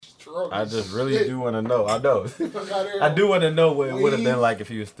I just really do want to know. I know. I do want to know what it would have been like if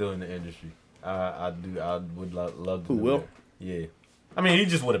he was still in the industry. I would love to. Who will? Yeah. I mean, he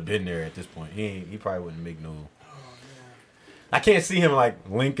just would have been there at this point. He probably wouldn't make no. I can't see him like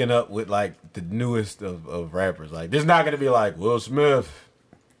linking up with like the newest of rappers. Like, there's not gonna be like Will Smith,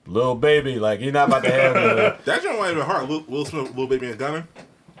 Lil Baby. Like, he's not about to have that joint might have been hard. Will Smith, Lil Baby, and Gunna.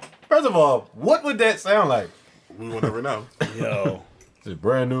 First of all, what would that sound like? We will never know. Yo, it's a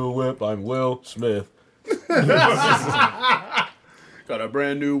brand new whip. I'm Will Smith. Got a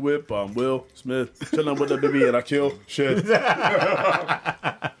brand new whip. I'm Will Smith. Chillin' with the baby and I kill shit.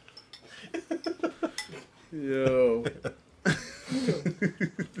 Yo.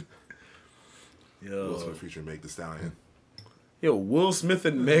 Will Smith featuring Meg Thee Stallion. Yo, Will Smith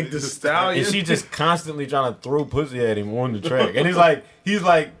and Meg Thee Stallion. And she just constantly trying to throw pussy at him on the track. And he's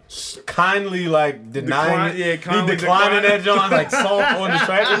like kindly like denying it. He's declining that joint like soft on the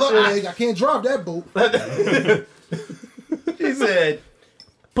track. Look, Meg, I can't drive that boat. He said,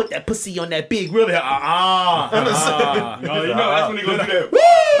 put that pussy on that big wheel. You know that's when he gonna do that.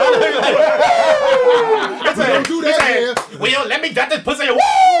 Don't do that, man. Will, let me get this pussy. Woo!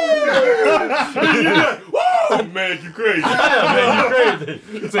 Woo! Man, you crazy. Man,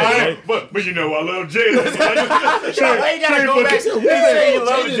 you crazy. But you know I love Jada. Why you gotta go back? He said you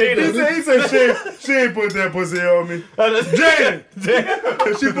love Jada. He said she ain't put that pussy on me. Jada.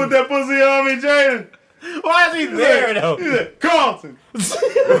 She put that pussy on me, Jada. Why is he there though? He said, Carlton.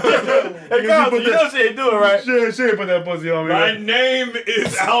 Hey, Carlton, you know she ain't doing it, right? She ain't put that pussy on me. My name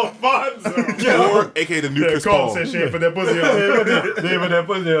is Alfonso. Or aka the new Chris Paul. Carlton said she ain't put that pussy on me. She ain't put that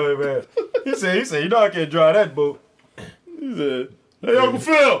pussy on me, man. He said, you know I can't drive that boat. He said, hey, Uncle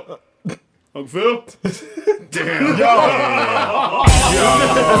Phil. Uncle Phil? Damn.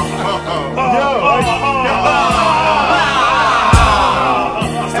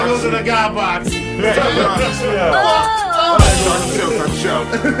 That goes in the guy box.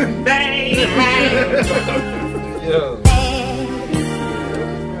 Yo.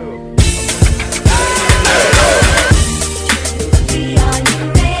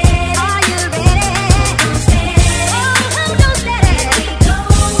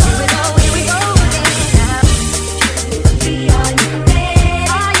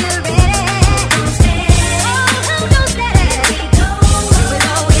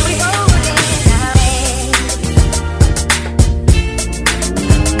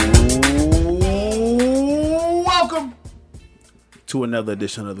 To another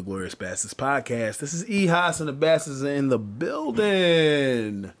edition of the Glorious Bastards Podcast. This is E. Haas and the Bastards are in the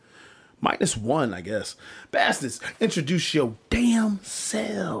building. -1, I guess. Bastards, introduce your damn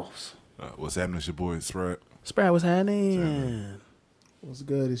selves. What's happening? It's your boy Spread. Spread, what's happening? What's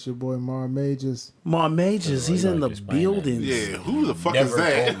good? It's your boy Mar Majors. Mar Majors, he's in the building. Yeah, who the fuck Never is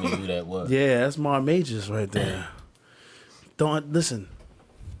that? told me who that was. Yeah, that's Mar Majors right there. Don't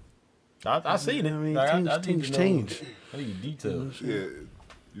I seen it. I mean, Like, things change. I need details. Yeah,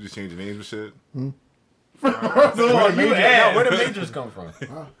 you just changing names and shit. Where the majors come from?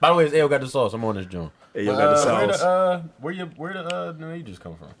 By the way, it's Ayo got the sauce. I'm on this joint. Hey, yo, got the sauce. Where the majors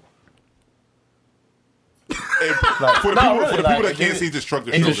come from? Hey, for the people that can't see, he just shrugged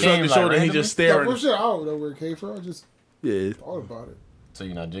his He shoulder. just shrugged his shoulder and he just staring. For sure, I don't know where it came from. I just thought about it. So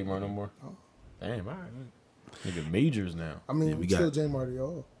you're not Jake Mar no more? Oh. Damn, all right. Nigga majors now. I mean, we still J Marty,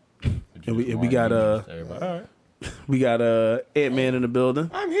 y'all. And we got all right. We got Ant-Man in the building.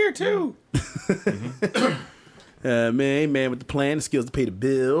 I'm here too. Man with the plan, the skills to pay the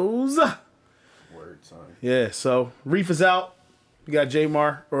bills. Word, son. Yeah, so Reef is out. We got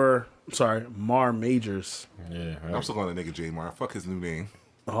Mar Majors. Yeah, right. I'm still calling that nigga J Mar. Fuck his new name.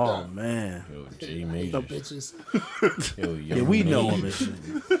 Oh man. Yo, J Majors. No bitches. Yo, Yeah, we know him and shit.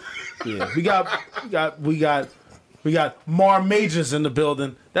 Yeah, we got Mar Majors in the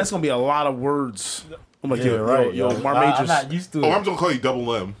building. That's gonna be a lot of words. I'm like, Yeah, right. yo, Mar I'm Majors. not used to it. Oh, I'm just gonna call you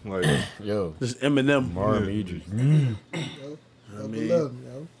Double M. Like, Yo, Just Eminem. Mar Majors. Love,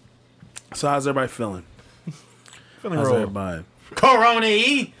 yo. So how's everybody feeling? Feeling How's real. everybody?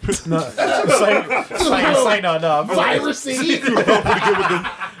 Corona-y. No. I'm Virusy. feeling real.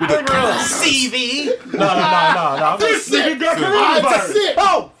 CV. No. I'm just sick.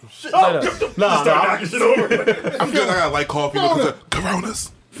 Oh, No. I'm I'm just I got light coffee. Look at the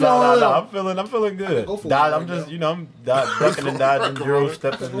Coronas. No. I'm feeling good. Go for it, I'm man. just, I'm ducking and dodging, Euro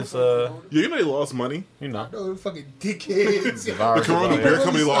stepping this, Yeah, you know they lost money. no, fucking dickheads. The Corona beer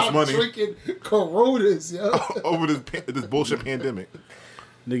company lost money Drinking Coronas, yo. over this bullshit pandemic.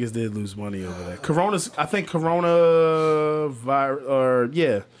 Niggas did lose money over that.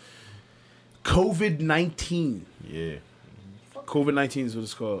 COVID-19. Yeah. COVID-19 is what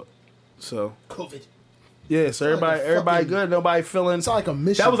it's called. So COVID. yeah, so like a everybody fucking- good. Nobody feeling. It's like a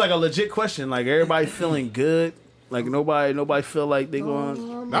mission. That was like a legit question. Like everybody feeling good. Like nobody feel like they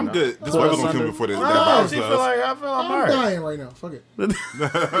going. I'm good. This Well, weather gonna kill Sunday- me before that I virus feel does. like I'm I'm alright. dying right now. Fuck it. Fuck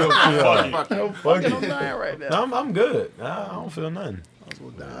it. I'm dying right now. I'm good. I don't feel nothing.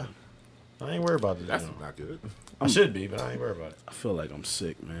 I ain't worried about this. That's you know. not good. I should be, but I ain't worried about it. I feel like I'm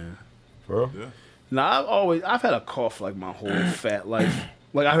sick, man. For real? Yeah. Nah, I've had a cough like my whole fat life.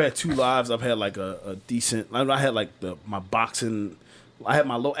 Like I've had 2 lives. I've had like a decent. I had like my boxing. I had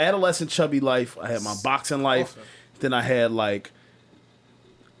my low adolescent chubby life. I had my boxing life. Awesome. Then I had like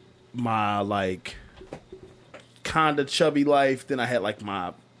my like kinda chubby life. Then I had like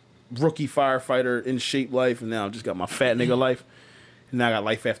my rookie firefighter in shape life, and now I just got my fat nigga life. And now I got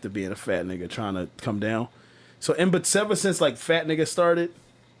life after being a fat nigga trying to come down. So ever since like fat nigga started,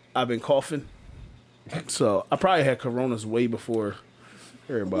 I've been coughing. So I probably had coronas way before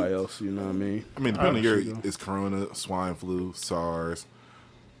everybody else. You know what I mean? I mean, depending on your, Honestly, it's corona, swine flu, SARS,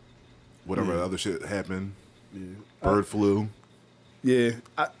 whatever other shit happened, bird flu. Yeah,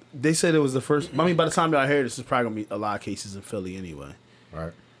 they said it was the first. I mean, by the time y'all hear this, there's probably gonna be a lot of cases in Philly anyway.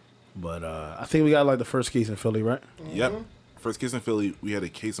 Right. But I think we got like the first case in Philly, right? Yep. First case in Philly, we had a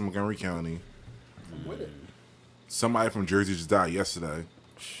case in Montgomery County. I'm with it. Somebody from Jersey just died yesterday.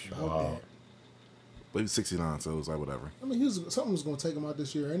 Wow. But he was 69, so it was like whatever. I mean, something was going to take him out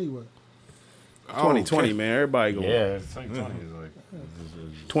this year anyway. 2020, okay. man. Everybody going. Yeah, 2020 is like.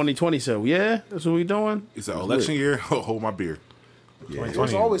 2020 said, yeah, that's what we doing. It's an election year. Hold my beer. There's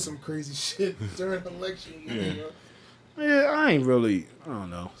 2020. always some crazy shit during election year. Yo. Yeah, I ain't really. I don't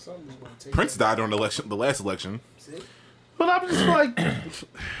know. Something was going to take Prince died during the last election. See? But I'm just like,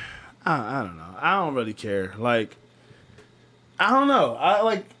 I don't know. I don't really care. Like, I don't know. I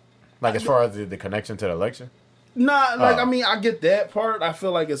like. Like as far as the connection to the election? Nah, like Oh. I mean, I get that part. I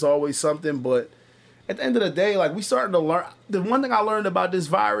feel like it's always something, but at the end of the day, like we starting to learn. The one thing I learned about this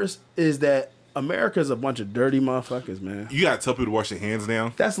virus is that America's a bunch of dirty motherfuckers, man. You gotta tell people to wash their hands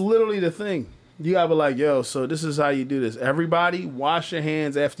now. That's literally the thing. You gotta be like, yo, so this is how you do this. Everybody, wash your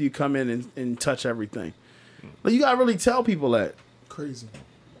hands after you come in and touch everything. Like, you gotta really tell people that. Crazy.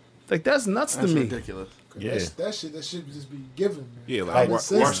 Like that's nuts That's to me. ridiculous. Yeah. That shit just be given, man. Yeah, Like, like,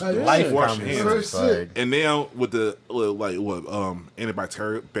 wash Life wash common your sense, hands. First like, And now with the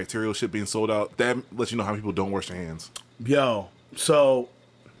antibacterial shit being sold out, that lets you know how people don't wash their hands. Yo, so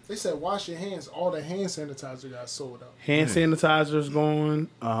They said wash your hands. All the hand sanitizer got sold out. hand sanitizers going.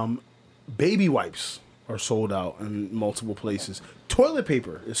 Baby wipes are sold out in multiple places. Toilet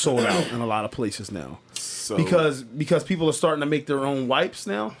paper is sold out in a lot of places now. So Because people are starting to make their own wipes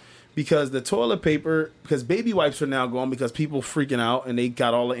now. Because the toilet paper, because baby wipes are now gone because people freaking out and they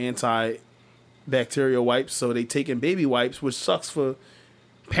got all the antibacterial wipes, so they taking baby wipes, which sucks for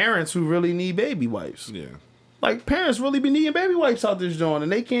parents who really need baby wipes. yeah, Like parents really be needing baby wipes out this joint,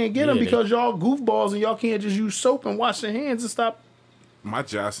 and they can't get them Yeah, because y'all goofballs and y'all can't just use soap and wash their hands and stop. my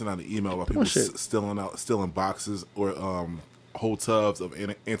job sent out an email about people shit. stealing boxes or whole tubs of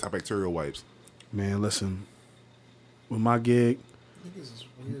antibacterial wipes. Man, listen, with my gig, Niggas is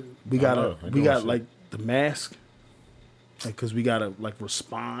weird. we I got know, I we know got shit. like the mask, like because we gotta like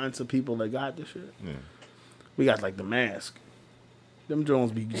respond to people that got this shit. Yeah. We got like the mask. Them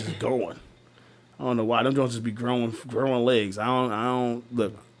drones be just going. I don't know why them drones just be growing legs. I don't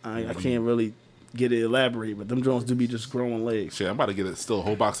look. I can't really get it elaborate, but them drones do be just growing legs. Shit, I'm about to get still a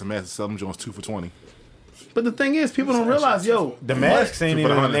whole box of masks and sell them joints 2 for $20. But the thing is, people don't realize, yo, the masks ain't For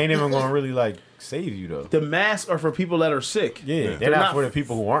the even, hundred. they ain't even gonna really like save you though. the masks are for people that are sick. Yeah, they're not for the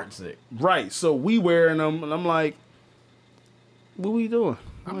people who aren't sick. Right. So we wearing them, and I'm like, what we doing?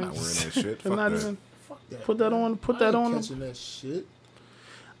 I'm not wearing that shit. I'm Fuck not that. even Fuck that. put that on. Put I that ain't on. catching that shit.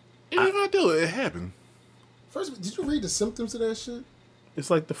 Even if I do it, it happened. First, did you read the symptoms of that shit? It's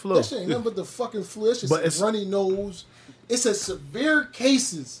like the flu. That shit ain't nothing but the fucking flu. It's But it's- just runny nose. It says severe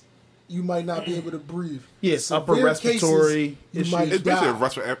cases. You might not be able to breathe. Yes, Severe upper respiratory cases, issues. you might It's basically a die.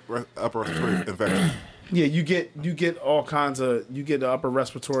 upper respiratory infection. Yeah, you get all kinds of the upper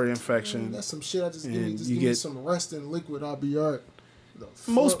respiratory infection. That's some shit. I just give And me, just you give me get- some rest and liquid. I'll be alright. The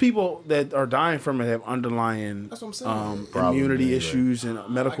Most fuck? people that are dying from it have underlying That's what I'm saying. immunity yeah, issues and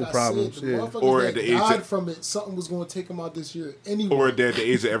medical Like I problems. said, the Yeah. motherfuckers Or that at the age died that- from it, something was going to take them out this year anyway. Or they're at the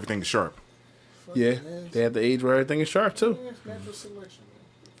age that everything is sharp. Fuck Yeah, man. they have the age where everything is sharp too. Yeah, it's natural selection,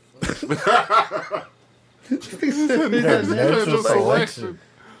 Natural selection.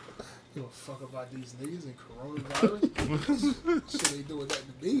 You don't fuck about these niggas and coronavirus. Shit they doing that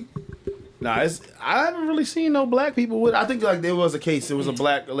to me. Nah, I haven't really seen no black people with. I think like there was a case. There was a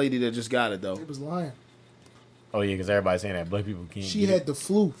black lady that just got it though. They was lying. Oh yeah, because everybody's saying that black people can't. She had the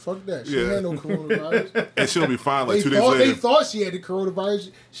flu. Fuck that. She Yeah. had no coronavirus. And she'll be fine like They 2 days thought, they later. thought she had the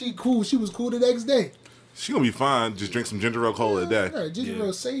coronavirus. She cool. She was cool the next day. She gonna be fine. Just drink some ginger ale cola a day. Right, ginger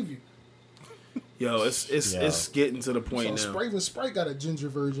ale save you. Yo, it's getting to the point So now. Sprite got a ginger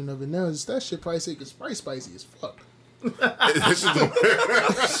version of it now. That shit probably say because Sprite spicy as fuck. Sprite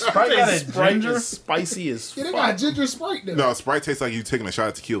got a Sprite ginger. is spicy as Yeah, they fuck. got ginger Sprite now. No, Sprite tastes like you taking a shot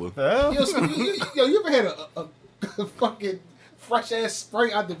of tequila. Yo, so you ever had a fucking fresh ass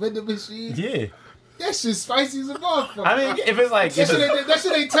Sprite out the vending machine? Yeah. That shit spicy as a motherfucker. I mean, if it's like that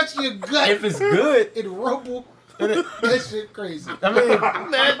shit ain't touching your gut. if it's good, It rumble. That shit crazy. I mean,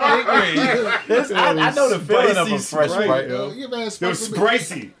 I know the feeling of a Spicy fresh Sprite, Sprite. yo. You ever had Yo, Sprite from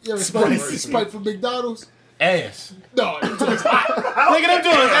spicy. You ever Sprite from McDonald's? Ass. No, them joints hot. Look at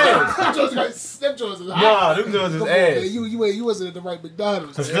them doing ass. Them joints is hot. Nah, them doing Come on, ass. man. You wasn't at the right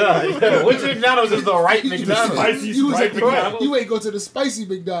McDonald's. Nah, yeah. Which McDonald's is the right McDonald's? Spicy You was Sprite at the, McDonald's? you ain't go to the spicy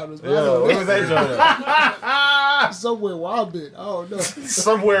McDonald's. Man. Yo, where was that joint at? Somewhere where I've been. I don't know.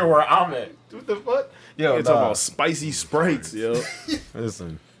 Somewhere where I'm at. What the fuck? Yo, You're talking about spicy Sprites, yo.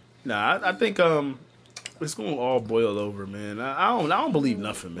 Listen. Nah, I think it's gonna all boil over, man. I don't believe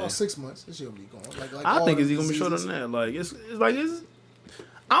nothing, man. About 6 months. This shit gonna be going. Like I all think the it's gonna be shorter diseases. than that. Like it's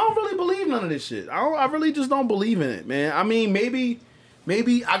I don't really believe none of this shit. I really just don't believe in it, man. I mean, maybe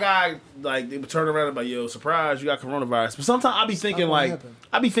I got like they would turn around and be like, yo, surprise, you got coronavirus. But sometimes I be thinking like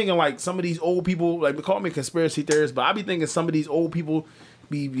some of these old people, like they call me a conspiracy theorist, but I be thinking some of these old people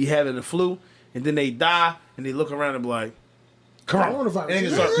be having the flu and then they die and they look around and be like, Coronavirus. And they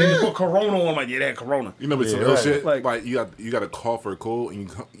just put corona on, like, yeah, they had corona. You know, but some Yeah, real right. shit. Like- Like you got a cough or a cold, and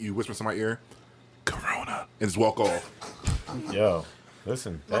you whisper in somebody's ear, "Corona," and just walk off. Yo,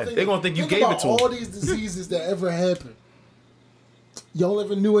 listen. They gonna think you gave about it to 'em. all these diseases that ever happened. Y'all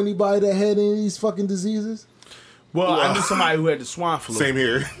ever knew anybody that had any of these fucking diseases? Well, I knew somebody who had the swine flu. Same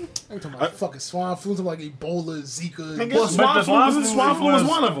here. I'm talking about fucking swine flu, I'm talking like Ebola, Zika. Well, swine flu was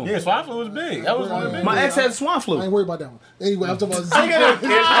one of them. Yeah, swine flu was big. That was one of the big. My ex had swine I flu. ain't worried about that one. Anyway, I'm talking about I Zika.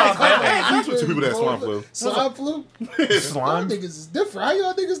 got Two people that had swine flu. Swine flu? Y'all slime. niggas is different. How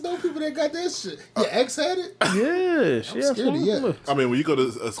y'all niggas know people that got that shit? Your ex had it? Yeah, she had scared of swine you. flu. I mean, when you go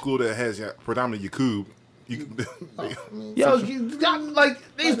to a school that has predominantly Yakub, you Yo, you got like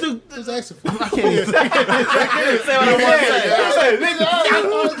they used to. Just asking for I can't even say what I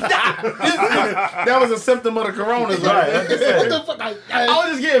want to say. That was a symptom of the coronas, right? What the fuck? I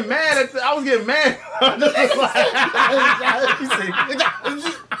was just getting mad at. I was getting mad. I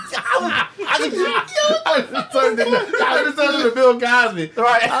just turned into Bill Cosby.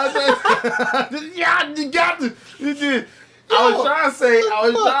 Right. Yeah, you got to. I was trying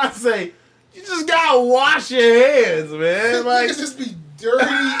to say, you just gotta wash your hands, man. Like, Niggas just be dirty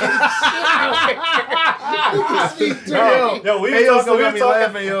and shit. Niggas be dirty. Yo, we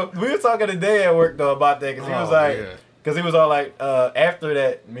were talking today at work though about that because he was like, because he was all like, after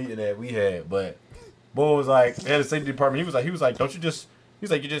that meeting that we had, but Bull was like, in the safety department, he was like, don't you just,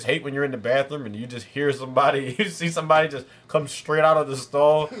 he's like, you just hate when you're in the bathroom and you just hear somebody, you see somebody just come straight out of the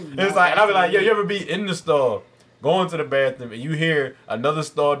stall. It's like, and I'll be like, yo, you ever be in the stall, going to the bathroom, and you hear another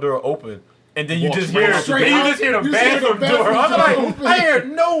stall door open, and then you just hear the bathroom door. I'm like, I hear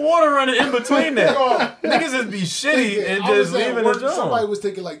no water running in between that. Niggas just be shitty and I just was at leaving work, the joint. somebody was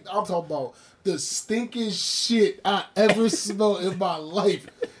thinking like, I'm talking about the stinkiest shit I ever smelled in my life.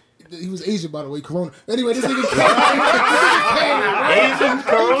 He was Asian, by the way, Corona. Anyway, this nigga came Asian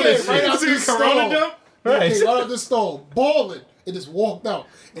Corona right shit. out the stall. Right. Came right out the stall, balling, and just walked out.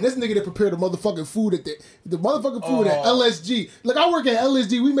 And this nigga that prepared the motherfucking food at the motherfucking food at LSG. Look, I work at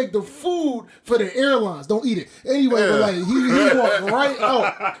LSG. We make the food for the airlines. Don't eat it. Anyway, but like he walked right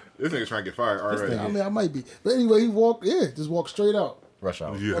out. this nigga trying to get fired already. I mean, I might be. But anyway, he walked, just walked straight out. Rush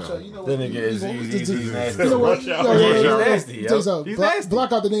hour. Yeah. So, you know Then what? it gets he's nasty. You know what? Rush hour. He's nasty, yo. Tell you something. He's Block, nasty.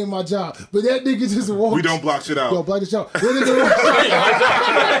 block out the name of my job. But that nigga just walked. We don't block shit out. Yo, block this out. That nigga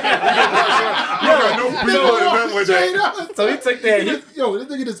No people and nothing like that. So he took that. Yo, this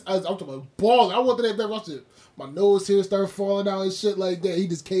nigga just, I'm talking about balling. I went to that back, watched it. My nose here started falling out and shit like that. He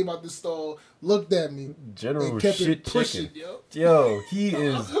just came out the stall, looked at me, General and kept shit it pushing, chicken. yo. Yo, he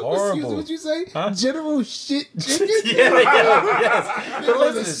is Excuse me, horrible. what you say? Huh? General shit chicken? Yes. It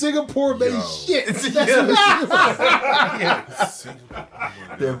was a Listen, Singapore made Yo. shit. That's Yeah.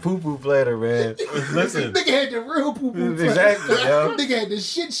 what the poo-poo platter, man. Listen. nigga had the real poo poo Exactly, yo. Nigga had the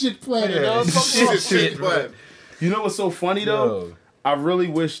shit platter. Yeah. dog. Shit, but you know what's so funny though? Yo. I really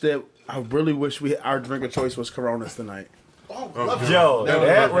wish our drink of choice was Coronas tonight. Yo,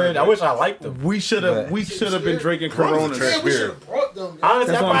 that word, I wish I liked them. We should have been drinking Corona's Coronas. a trash Yeah, we beer. should have brought up though.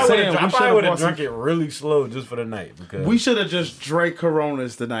 Honestly, That's what I'm I saying. We probably should've would have bought some- drunk it really slow just for the night because We should have just drank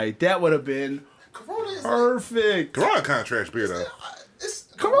Coronas tonight. That would have been Corona is perfect. Corona kind of trash beer though. it's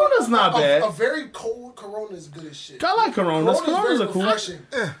Corona's not bad. A very cold Corona is good as shit. I like Coronas. Coronas very are cool. refreshing.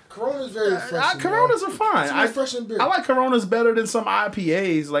 Corona's very refreshing. Coronas are fine. It's a refreshing beer. I like Coronas better than some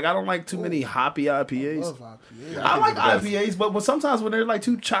IPAs. Like I don't like too many hoppy IPAs. love IPA. I like IPAs, but sometimes when they're like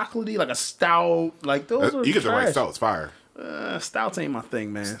too chocolatey, like a stout, like those are You get the right trash. stout, it's fire. Stouts ain't my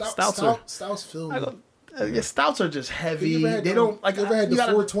thing, man. Stouts feel me. Stouts are just heavy. You ever had They the- don't like. You ever had the you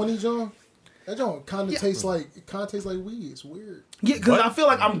gotta- 420, John? That joint kind of tastes like weed. It's weird. Yeah, because I feel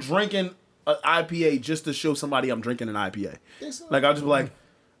like I'm drinking an IPA just to show somebody I'm drinking an IPA. Think so? Like I'll just be like,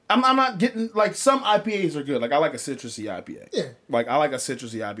 I'm not getting like some IPAs are good. Like I like a citrusy IPA. Yeah. Like I like a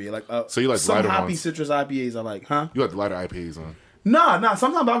citrusy IPA. Like So you like some lighter hoppy ones? citrus IPAs I like, huh? You like the lighter IPAs on. Nah.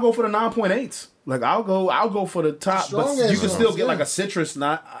 Sometimes I'll go for the 9.8s. Like I'll go for the top, but Strong you ass can still ones, get like yeah. a citrus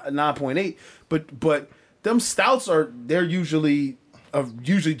 9.8. But them stouts they're usually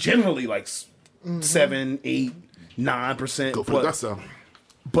generally like 7, 8, 9%. Go for the gusto.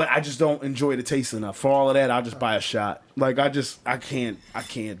 But I just don't enjoy the taste enough. For all of that, I'll just buy a shot. Like I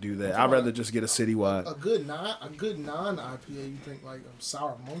can't do that. I'd rather just get a citywide. A good non IPA. You think like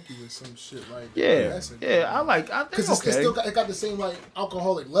Sour Monkey or some shit like Yeah, that's a good yeah. I think because okay. it's still it got the same like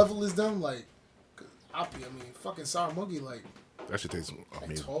alcoholic level as them. Like I mean, fucking Sour Monkey like That shit tastes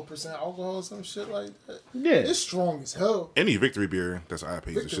amazing. 12% alcohol or some shit like that. Yeah. It's strong as hell. Any Victory beer that's IPA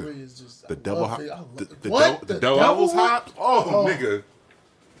is the Victory shit. is just The I double love hop. it. I love it. The What? the Devil devil's one? hop. Oh, nigga.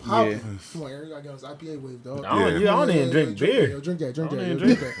 Pop. Yeah. Come on, Aaron, you gotta get on this IPA wave, dog. I don't even drink beer. Yo, drink that. Drink I that. don't Yo, even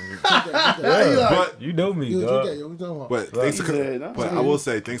drink that. Drink that. But You know me, Yo, drink dog. that. Yo, what you talking about? but thanks to said, but I will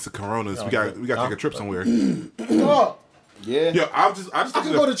say thanks to Coronas, we got to take a trip somewhere. Dog, Yeah. Yo, I just I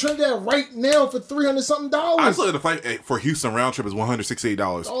can go to Trinidad right now for $300 something. I just looked at the flight for Houston round trip is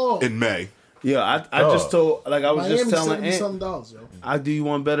 $168 Oh. in May. Yeah, I just told like I was Miami just telling $70 Ant, something, yo. I do you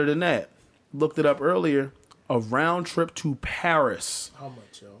one better than that. Looked it up earlier. A round trip to Paris, How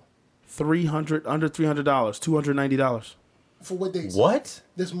much, yo? under $300, $290. For what dates? What?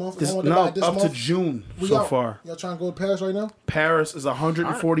 This month? This, Going no, about this up to month? June We so out. far. Y'all trying to go to Paris right now? Paris is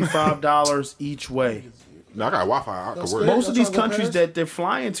 $145 each way. No, I got Wi-Fi. I could work. Most of these Y'all trying to go countries Paris? that they're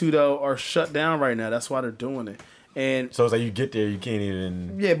flying to though are shut down right now. That's why they're doing it. And So it's like you get there, you can't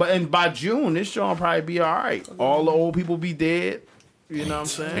even. yeah, but by June this show will probably be all right. All the old people be dead. You know what I'm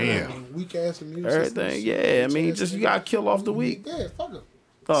saying? Damn. Weak ass immune Everything. systems. Yeah, I mean, Bitch just ass you gotta kill off the nigga. weak. Yeah, fuck him.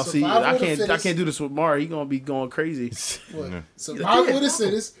 Oh, see, Survival I of the can't fittest. do this with Mari. He gonna be going crazy. What? Survival of the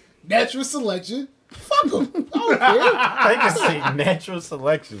fittest, natural selection. Fuck him. I don't care. I can say natural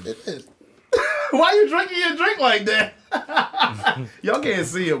selection. It is. Why you drinking your drink like that? Y'all can't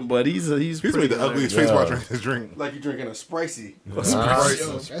see him, but he's He's pretty made the ugliest face Yeah. while drinking his drink. Like you're drinking a Spricey. Yo, that's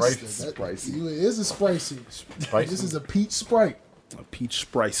Sprite. You, it is a Spricey. This is a peach Sprite. a peach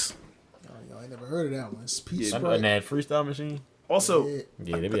Sprice. Y'all ain't never heard of that one. It's peach And Sprite. that freestyle machine. Also, Yeah.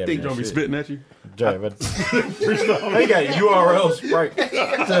 Yeah, they be I having think that don't be shit. spitting at you. Jay, but they got URL Sprite. I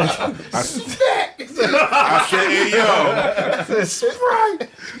said, hey, yo. Sprite.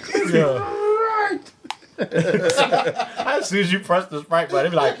 Yeah. As soon as you press the Sprite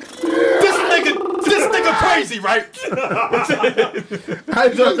button, they be like, this nigga crazy, right? I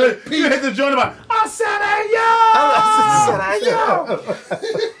just you hit the joint about. I said, hey,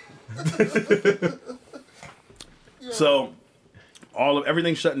 yo. So,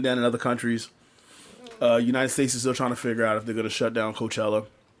 everything's shutting down in other countries. United States is still trying to figure out if they're going to shut down Coachella.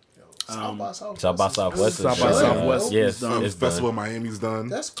 South by Southwest. South by Southwest. South by is done. Southwest Yes, is done. it's Festival done. of Miami's done.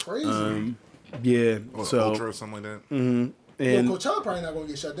 That's crazy. Yeah. Or So, Ultra or something like that. Yo, and Coachella probably not gonna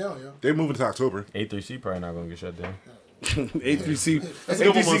get shut down, yo. They're moving to October. A3C probably not gonna get shut down. A3C. That's a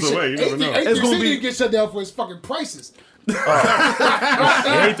couple months away. You never know. It's gonna be- didn't get shut down for its fucking prices. The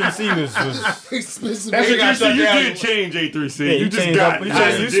A3C was Expensive. That shit got shut You down. did change A3C. Yeah, you you just changed got up- you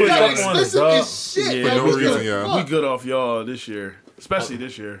changed- you it. switched Got up on us, expensive dog. as shit. Yeah, like, no what the reason, yeah. fuck? We good off y'all this year, especially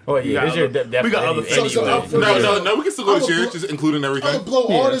this year. Oh We yeah, got this year other- definitely. we got other things. So anyway. for No, we can still go I'm this a year, blo- just including I'm everything. gonna blow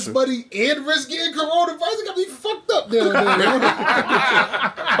Yeah, all that's this true. money and risk getting coronavirus. It got me fucked up down there.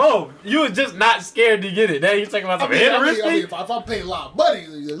 Oh, you was just not scared to get it. Now you're talking about some head risky. if I pay a lot of money,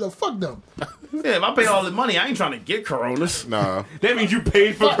 no, fuck them. Yeah, if I pay all the money, I ain't trying to get Coronas. Nah. That means you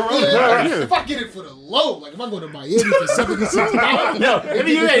paid for Corona. Yeah, if I get it for the low, like if I go to Miami for $76, No, if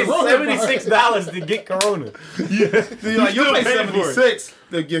you paid $76 to get Corona, You're like, you pay still paying for it. 76.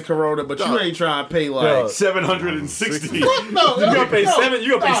 to get Corona, but you ain't trying to pay like Yo. 760. No, You gonna pay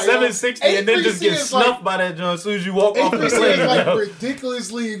 $760 and then just get A3C is snuffed by that joint as soon as you walk off the A3C plane. is like yo.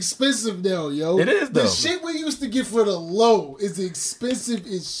 ridiculously expensive now, yo. It is, The though. shit we used to get for the low is expensive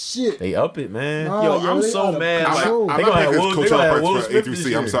as shit. They up it, man. Nah, Yo, I'm they so out of mad, control. I'm They not gonna paying have Will- they gonna Coachella have Will price for Smith this A3C.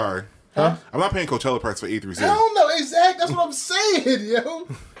 year. I'm sorry. Huh? I'm not paying Coachella price for A3C. Hell no, exact. That's what I'm saying, yo.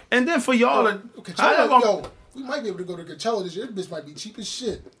 and then for y'all to Coachella, yo, we might be able to go to Coachella this year. This bitch might be cheap as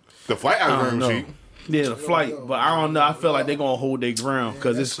shit. The flight algorithm cheap. yeah, the flight, but I don't know. I feel like they're gonna hold their ground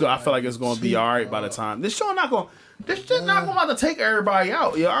because I feel like it's gonna be all right by the time this show not gonna. This shit not going to take everybody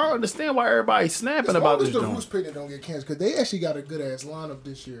out. Yo, I don't understand why everybody's snapping about this the joint. Roos Payton don't get canceled because they actually got a good ass lineup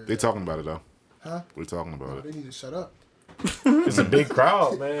this year. They talking about it though. Huh? We're talking about They it. need to shut up. It's a big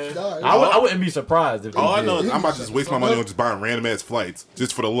crowd, man. Nah, I wouldn't be surprised if they All I did. know is I'm about to just waste my money on just buying random ass flights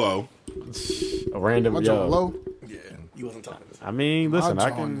just for the low. A random My yo. joint low. You wasn't talking. I mean, listen, My I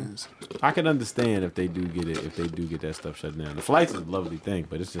joint can understand if they do get it, if they do get that stuff shut down. The flights is a lovely thing,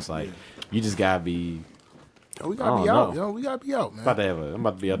 but it's just like you just gotta be. Yo, we I gotta be don't out, know. yo. We gotta be out, man. I'm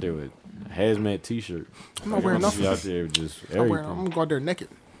about to be out there with a hazmat T-shirt. I'm not wearing I'm nothing. be out there with just I'm everything. gonna go out there naked.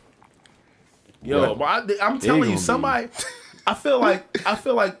 Yo, but I'm telling you, gonna somebody. I feel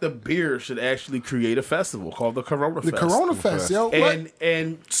like the beer should actually create a festival called the Corona The Fest. Corona Fest, yo.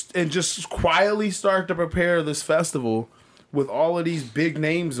 and just quietly start to prepare this festival with all of these big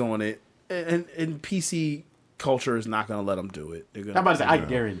names on it, and PC culture is not going to let them do it. They're gonna, I'm about to say, I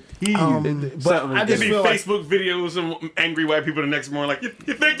guarantee you. but I There'd just be feel like Facebook videos of angry white people the next morning like, you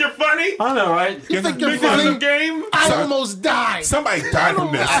think you're funny? I know, right? You think you're Think this is a funny? game? I almost died. Somebody died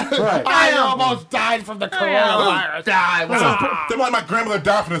from this. Right. I almost died from the coronavirus. Then like my grandmother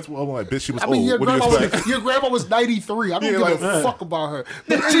died from this. Well, I'm like, bitch, she was I mean, old. What do you expect? your grandma was 93. I don't Yeah, give like- a fuck about her.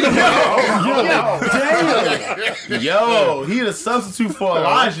 yo, he the substitute for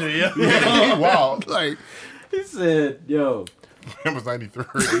Elijah. Yeah. Wow. Like, He said, "Yo, Grandma's 93.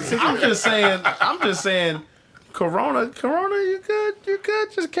 I'm just saying. Corona, you could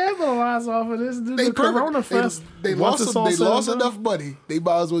just capitalize off of this. Do they the Corona Fest. They Once lost, it's all they said and lost done. enough money. They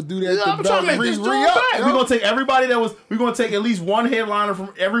might as well do that. Yeah, I'm trying to make this joint back. We're gonna take everybody we're gonna take at least one headliner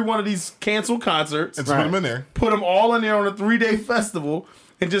from every one of these canceled concerts, And just put them in there. put them all in there on a 3-day festival,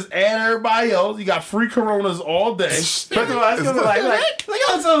 and just add everybody else. You got free Coronas all day. first of all, it's gonna be like,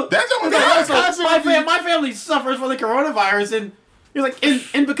 so That's what my family suffers from the coronavirus, and you're like,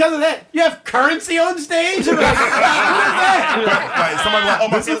 and because of that, you have currency on stage. And like, Like somebody like, oh,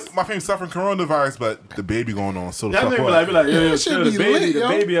 my family's suffering coronavirus, but the baby going on. So the that fuck nigga what? be like, yo, That shit chill, be the baby, lit, the yo.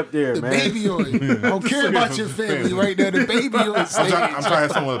 baby up there, The man. baby on it. I don't care about your family right there. The baby on I'm stage. trying to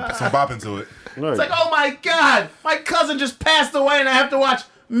have some bop into it. It's like, oh my god, my cousin just passed away, and I have to watch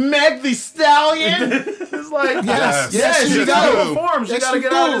Meg the Stallion. It's like, Yes, she yes, got to you do. perform. She Yes, got to you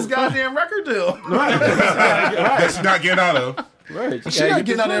get out of do. this goddamn record deal. That she not getting out of. Right, She not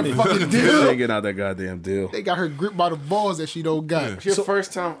getting out of that fucking deal. getting out that goddamn deal. They got her gripped by the balls that she don't got. It's your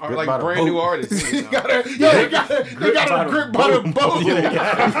first time, like by the brand new boat. artist. They got her, they got her gripped by the boat. They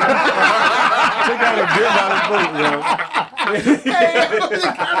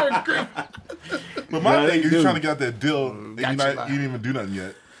got her gripped. But my Nah, thing they is, do. you're trying to get out that deal, and you Gotcha. didn't even do nothing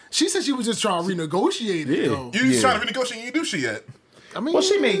yet. She said she was just trying to renegotiate it, though. You just trying to renegotiate, and you do shit yet. I mean, Well,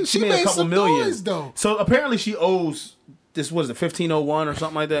 she made a couple some million. noise, though. So apparently she owes this. What is it, 1501 or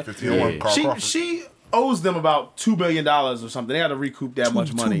something like that? 1501 Carl Crawford. She owes them about $2 million or something. They had to recoup that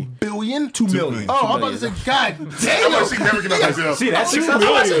much money. $2 billion? $2 million. Oh, $2 I'm about to million. say, God I'm damn. she never get out that deal. See, that's I'm $2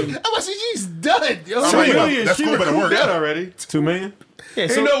 about to say, she's done, yo. I'm like, $2 million. that's She cool, but it recouped worked. that already. $2 million. Yeah,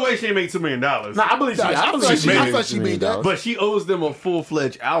 Ain't so no way she ain't make $2 million. Nah, I believe she. I I thought believe she, she. I thought she made that. But she owes them a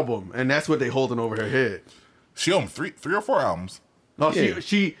full-fledged album, and that's what they holding over her head. She owned three or four albums. No, Yeah.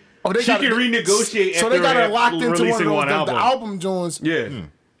 she They can got- renegotiate. So they got her after locked into releasing one of those, the album. album joints. Yeah,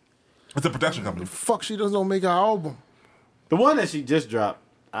 It's a production company. Fuck, she doesn't make an album. The one that she just dropped,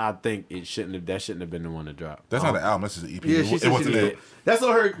 I think that shouldn't have been the one to drop. That's not an album. That's just an EP. yeah. She it said she wasn't did. it. That's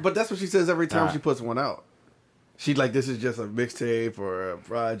what her. But that's what she says every time Nah. she puts one out. She's like, this is just a mixtape or a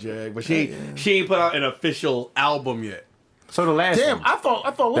project, but she ain't put out an official album yet. So the last Damn, one, I thought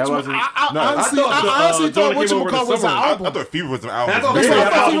That wasn't- I honestly Joint thought what came you over call the was an summer. I album. thought Fever was an album. That's what That's what I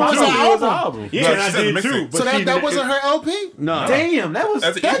thought Yeah, it was yeah, an yeah. album. Yeah, No, and I she said did the too. mixtape. But So she that wasn't her LP? No, damn, that was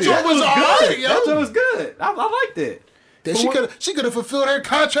That's an that EP. joint was That was good. alright, yo. That joint was good. I liked it. Then she could have fulfilled her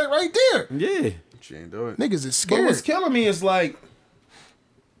contract right there. Yeah. she ain't do it. Niggas is But scared. what's killing me is like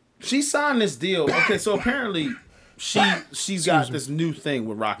she signed this deal. Okay, so apparently she's got this new thing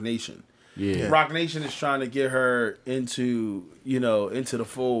with Rock Nation. Yeah. Rock Nation is trying to get her into the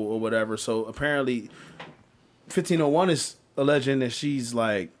fold or whatever. So apparently 1501 is alleging that she's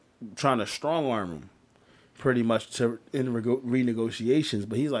like trying to strong arm him, pretty much in renegotiations.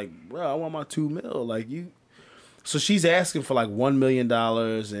 But he's like, bro, I want my $2 million. Like you. So she's asking for like $1 million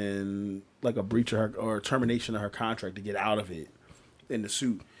and like a breach of her or termination of her contract to get out of it in the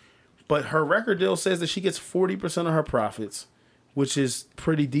suit. But her record deal says that she gets 40% of her profits, which is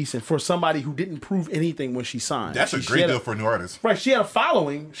pretty decent for somebody who didn't prove anything when she signed. That's a great deal for a new artist. Right. She had a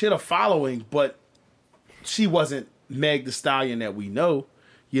following. But she wasn't Meg the Stallion that we know.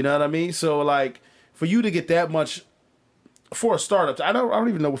 You know what I mean? So like for you to get that much for a startup, I don't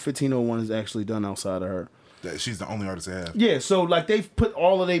even know what 1501 has actually done outside of her. That she's the only artist they have. Yeah, so like they've put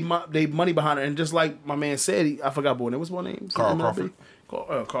all of their money behind her, and just like my man said, I forgot what name. What's one name? Carl Crawford.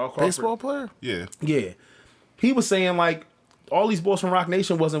 Carl Crawford. Baseball player? Yeah. Yeah, he was saying like all these boys from Rock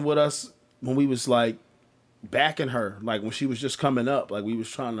Nation wasn't with us when we was like backing her, like when she was just coming up, like we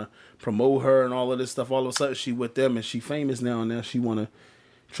was trying to promote her and all of this stuff. All of a sudden she with them and she famous now, and now she want to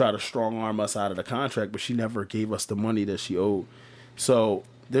try to strong arm us out of the contract, but she never gave us the money that she owed. So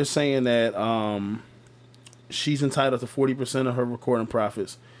they're saying that she's entitled to 40% of her recording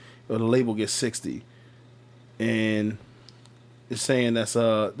profits, or the label gets 60%. And it's saying that's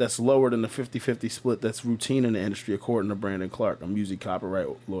lower than the 50-50 split that's routine in the industry, according to Brandon Clark, a music copyright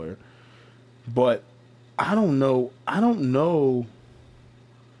lawyer. But I don't know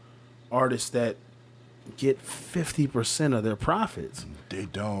artists that get 50% of their profits. They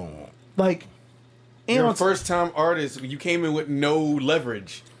don't. Like, You're a first-time artist. You came in with no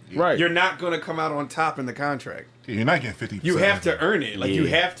leverage. right. You're not going to come out on top in the contract. Yeah, you're not getting 50%. You have to earn it. Like, you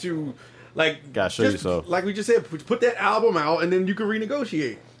Yeah. have to, like... Gotta show yourself. Like we just said, put that album out, and then you can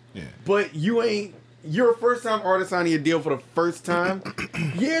renegotiate. Yeah. But you ain't... You're a first-time artist signing a deal for the first time.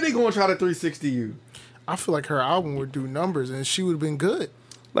 Yeah, they going to try to 360 you. I feel like her album would do numbers and she would have been good.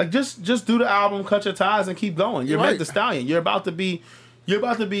 Like just do the album, cut your ties, and keep going. You're Right. Meg the Stallion. You're about to be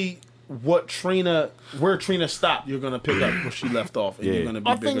where Trina stopped. You're gonna pick up where she left off, and Yeah. you're gonna be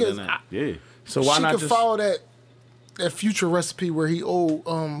My bigger thing than is, that. Yeah. So why she not could just follow that Future recipe where he owed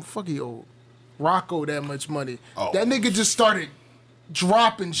Rocco that much money. Oh. That nigga just started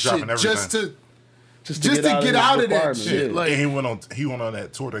dropping shit Dropping just to just get out of that requirements? shit. Yeah. Like, And he went on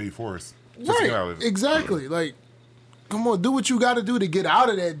that tour that he forced. Just to get out right, of it. exactly. Like, come on, do what you got to do to get out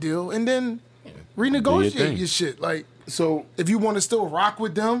of that deal, and then renegotiate thing. your shit. Like, So if you want to still rock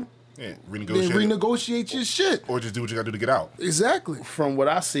with them, Yeah, then renegotiate. renegotiate your shit. Or just do what you got to do to get out. Exactly. from what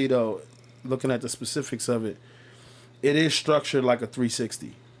I see though, looking at the specifics of it, it is structured like a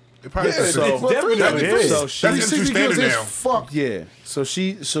 360. It probably Yeah, So- it's definitely... Yeah. So she, That's industry 360 standard deals is now. fucked. yeah. So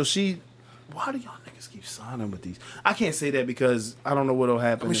she. Why do y'all niggas keep signing with these? I can't say that because I don't know what'll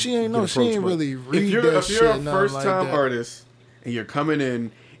happen. I mean, if she you ain't get know. She ain't approached, but- really read if you're that a shit. nothing first like time that. artist and you're coming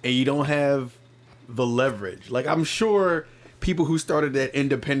in and you don't have the leverage, like I'm sure people who started that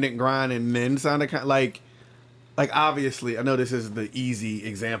independent grind and then signed a like obviously I know this is the easy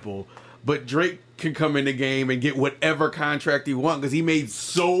example, but Drake can come in the game and get whatever contract he wants because he made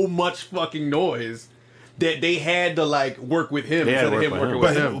so much fucking noise that they had to like work with him They had instead to of him work working with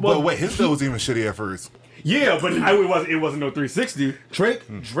with But, him. but wait, his deal was even shitty at first. Yeah, but it wasn't no 360.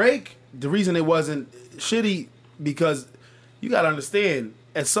 Drake, the reason it wasn't shitty because you gotta understand,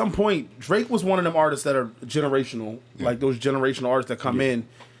 at some point, Drake was one of them artists that are generational, like those generational artists that come in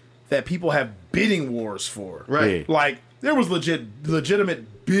that people have bidding wars for. Right. Yeah. Like there was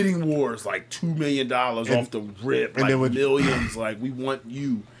legitimate bidding wars, like $2 million off the rip, and like then with- millions, like we want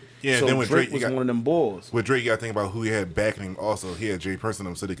you. Yeah, so then with Drake Drake, you was got- one of them boys. With Drake, you got to think about who he had backing him also. He had Jay Prince in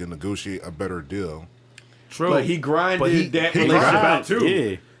him so they could negotiate a better deal. True, But he grinded that he relationship grinded, out too.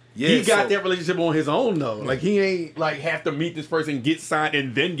 Yeah. Yeah, He got so- that relationship on his own though. Like he ain't like have to meet this person, get signed,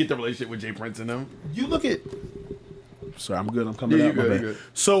 and then get the relationship with Jay Prince and them. You look at. Sorry, I'm good. I'm coming Yeah, out. you My good, bad. you good.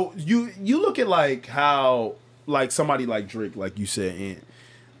 So you look at like how like somebody like Drake, like you said, and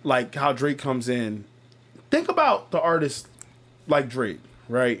like how Drake comes in. Think about the artist like Drake,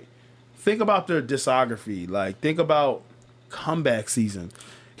 right? Think about their discography. Like think about Comeback Season.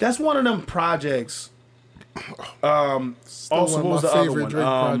 That's one of them projects. Also, one what of was my the other favorite one? Drake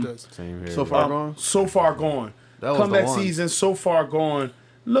projects. Same here. So far gone. So Far Gone. That was Comeback the one. Season, So Far Gone.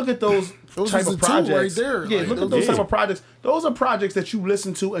 Look at those Those type was of the two projects right there. Yeah, Like, look at those- those Yeah. type of projects. Those are projects that you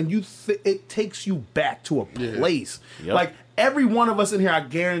listen to and it takes you back to a place. Yep. Like every one of us in here, I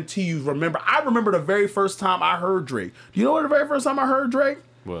guarantee you remember. I remember the very first time I heard Drake. Do you know what the very first time I heard Drake?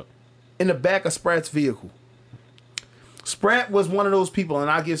 What? In the back of Sprat's vehicle. Sprat was one of those people, and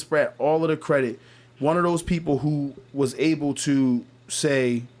I give Sprat all of the credit. One of those people who was able to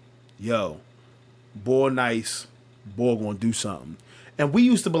say, yo, boy nice, boy gonna do something. And we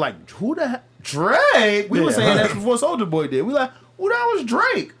used to be like, who the heck? Drake? We were Yeah. saying that before Soulja Boy did. We like, who that was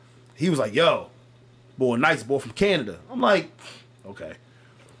Drake? He was like, yo, boy, nice boy from Canada. I'm like, okay.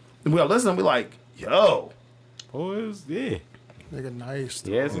 And we all listen, we like, yo. Boys, yeah. Nigga, nice.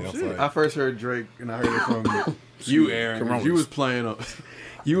 Yeah, some Yeah, shit. like- I first heard Drake, and I heard it from you, Aaron. 'Cause Coronas. You was playing on.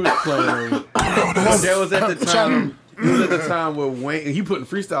 You was playing. That was at the time. It was at the time where Wayne. He putting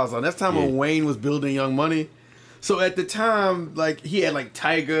freestyles on. That's the time when Wayne was building Young Money. So at the time, like he had like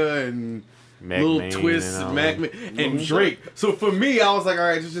Tyga and Mac Lil Main Twist and all and that. and Drake. So for me, I was like, all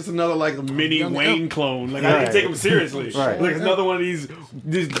right, it's just another like mini Young Wayne Elk. clone. Like I Right. didn't take him seriously. Right. Like it's another one of these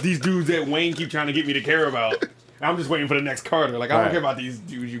dudes that Wayne keep trying to get me to care about. I'm just waiting for the next Carter. Like I don't Right. care about these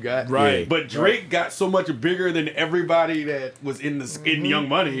dudes you got. Right. But Drake got so much bigger than everybody that was in Young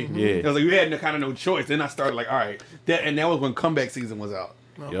Money. Yeah. I was like, we had kind of no choice. Then I started like, all right, that was when Comeback Season was out.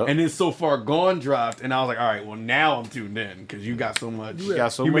 Yep. And then So Far Gone dropped, and I was like, all right, well now I'm tuned in because you got so much. You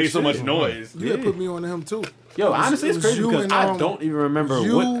got so you much made so much shit. noise. You had put me on to him too. Yo, It was- honestly, it it's was crazy you because and, I don't even remember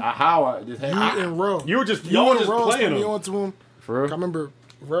you- how I just had. You and Ro. You were just You y'all and just Ro playing put me them. on to him. For I real? remember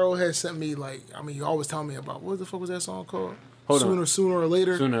Ro had sent me like, I mean, you always tell me about what the fuck was that song called? Hold on. Sooner or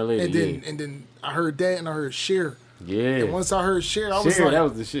later. Sooner or Later, And then I heard that and I heard Cher. Yeah. And once I heard Cher, I was Cher, like, that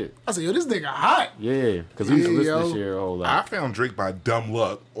was the shit. I said, yo, this nigga hot. Yeah, because we used to Yeah, listen yo. to Cher a whole I lot. found Drake by dumb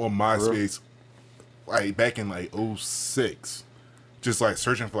luck on MySpace, like back in like 06. Just like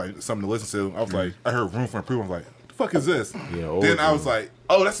searching for like something to listen to. I was like, I heard Room for Improvement. I was like, the fuck is this? Yeah, old then I Room. was like,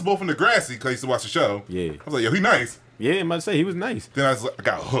 oh, that's the boy from Degrassi because I used to watch the show. Yeah. I was like, yo, he nice. Yeah, I'm about to say he was nice. Then I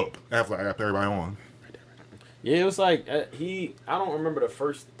got hooked. After I got everybody on. Yeah, it was like I don't remember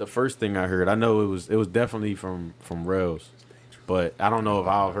the first thing I heard. I know it was definitely from Rails, but I don't know if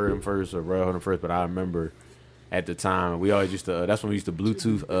I heard him first or Rail heard him first. But I remember at the time we always used to. That's when we used to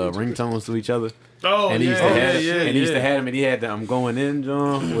Bluetooth ringtones to each other. Oh, And he used to yeah, have, yeah, and he used to yeah. have him, and he had the "I'm Going In"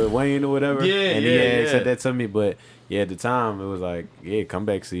 John with Wayne or whatever. Yeah, and he yeah, had yeah. said that to me. But yeah, at the time it was like, yeah,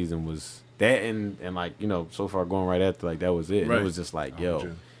 Comeback Season was that, and like So Far Going right after, like that was it. And Right. it was just like,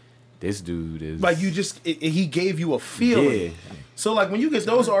 yo, this dude is Like you just, he gave you a feeling. Yeah. So like when you get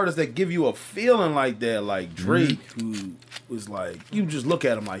those artists that give you a feeling like that, like Drake, who was like, you just look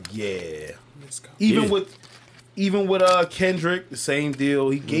at him like, yeah. Even Yeah. with Kendrick, the same deal.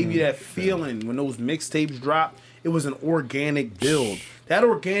 He gave you that feeling when those mixtapes dropped. It was an organic build. That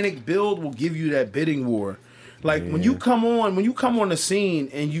organic build will give you that bidding war. Like when you come on the scene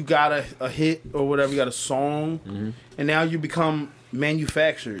and you got a hit or whatever, you got a song, and now you become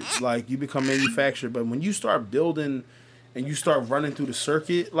manufactured. Like you become manufactured. But when you start building and you start running through the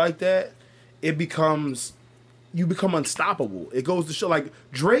circuit like that, you become unstoppable. It goes to show, like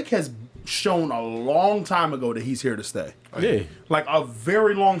Drake has shown a long time ago that he's here to stay. yeah. Like a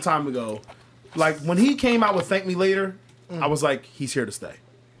very long time ago. Like when he came out with Thank Me Later, I was like, he's here to stay.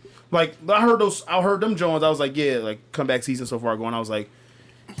 Like I heard them Jones. I was like, yeah, like Comeback Season So Far Going. I was like,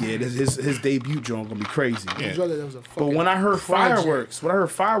 yeah, his debut Jones gonna be crazy. Yeah. That was a But fucking when I heard project.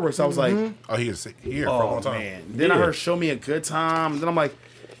 fireworks, I was like, Oh, he is here for a oh long time. man. Then I Yeah. heard Show Me a Good Time. Then I'm like,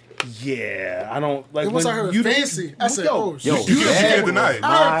 yeah, I don't like. Then once when I heard you- Fancy, I said, yo, oh, Yo, shit. You that can't was deny it.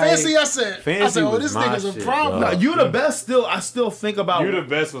 I heard my- Fancy, I said, Fancy oh, was this my nigga's a shit, problem. No, you the best. I still think about You the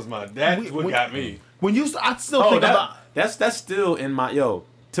best was my. That's what got me. when you. I still Oh, think about. that's still in my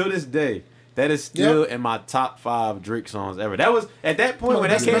to this day. That is still in my top 5 Drake songs ever. That was at that point when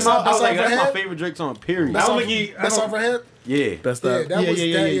that Best- came best out. I was song like, for that's my him? favorite Drake song. Period. Best I don't song- think he- I best don't- song for him. Yeah, Best Yeah, I've that was-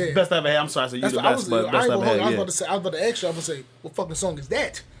 that- yeah. best I've had. I'm sorry, so you That's the what I best, was. but I best ain't I've gonna hold you. had. I was Yeah. about to say. I was about to ask you. I was about to say, what fucking song is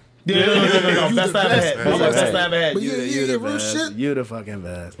that? No. You Best the I've had. best. Best I've had. But You yeah, the real best. shit. You the fucking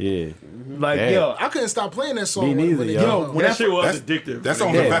best. yeah. Like Yeah. yo, I couldn't stop playing that song. Me neither, when it yo. came Yo, out. when That shit was That's- addictive. That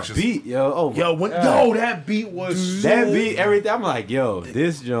song's Yeah, infectious. beat, yo. Oh, yo, my God. that beat was that so- beat, everything. I'm like, yo,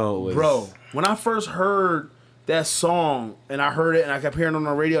 this joint was. bro. When I first heard that song and I heard it and I kept hearing it on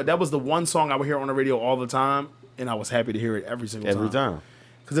the radio, that was the one song I would hear on the radio all the time, and I was happy to hear it every single every time.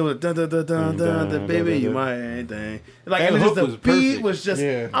 Cause it was dun dun dun dun dun, dun baby, you my anything. Like That and it just, hook the was beat perfect. was just.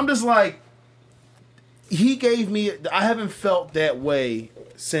 Yeah. I'm just like, he gave me. I haven't felt that way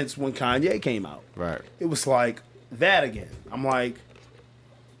since when Kanye came out. Right. It was like that again. I'm like,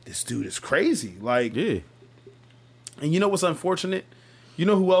 this dude is crazy. Like, Yeah. and you know what's unfortunate? You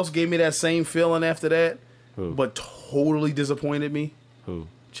know who else gave me that same feeling after that, Who? but totally disappointed me? Who?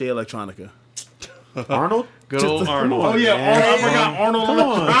 Jay Electronica. Arnold? Good old Arnold. Oh yeah, man. Arnold.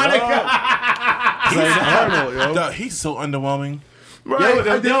 I forgot Arnold Electronica. Arnold, yo. He's so underwhelming.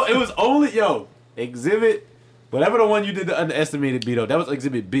 Right. Yo, it was only Exhibit Whatever the one you did the underestimated B though, that was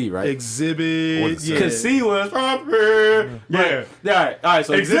Exhibit B, right? Exhibit. Yeah. Because C was Yeah. All right.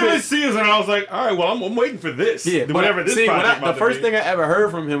 So Exhibit C is when I was like, all right, well, I'm waiting for this. Yeah, whatever this project the first thing I ever heard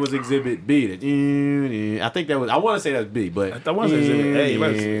from him was Exhibit B. I think that was. I want to say that's B, but I want to say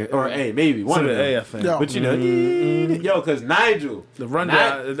Exhibit A. or A, maybe one of them. A, I think. Yo. But you know, because Nigel, The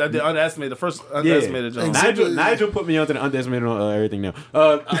rundown, the underestimated, the first underestimated Jones. Nigel put me onto the underestimated on everything now.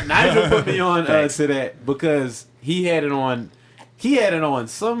 Nigel put me on to that because he had it on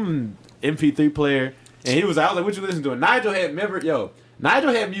some MP3 player, and I was like, "What you listen to?" And Nigel had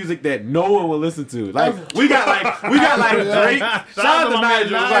music that no one would listen to. Like we got Drake. Shout out to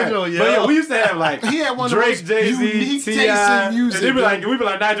Nigel. But yeah, we used to have like He had one of Drake, those Jay Z, unique T.I. tastes in music, And we'd be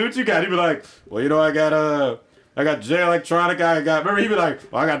like, Nigel, what you got? He'd be like, well, you know, I got J Electronica. Remember, he'd be like,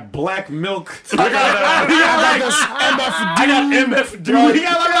 well, I got Black Milk. I got MF Doom. He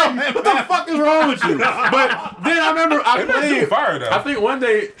got like, what the fuck is wrong with you? But then I remember I played. Fire though. I think one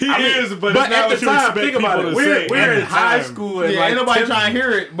day but it's not at the what you time, expect think about people it. to say We're at in the high time. school and Yeah, like ain't nobody trying to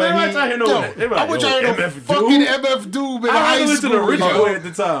hear it, but Nobody trying to hear no. Yo, They be I like, want yo, y'all to know MF fucking Doom. MF Doob in I high listened to the school. Rich yo. Boy at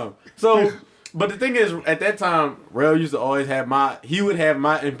the time. So, but the thing is, at that time, Rel used to always have he would have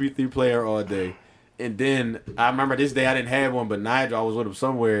my MP3 player all day. And then I remember this day I didn't have one, but Nigel, I was with him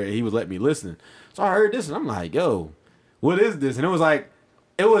somewhere and he was letting me listen. So I heard this and I'm like, yo, what is this? And I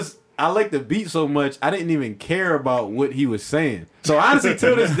liked the beat so much, I didn't even care about what he was saying. So honestly,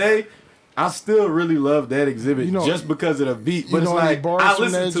 till this day, I still really love that exhibit just because of the beat. But it's like, I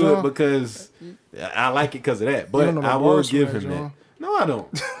listen to it because I like it because of that. But I will give him that. No, I don't.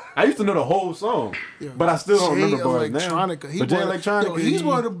 I used to know the whole song, but I still don't remember bars now. Electronica. But Jay Electronica, He's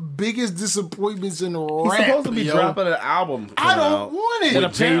one of the biggest disappointments in rap. He's supposed to be yo. dropping an album. I coming don't out. want it. And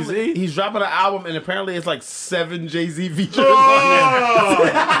With apparently, Jay-Z? he's dropping an album, and apparently it's like 7 Jay-Z features Oh! on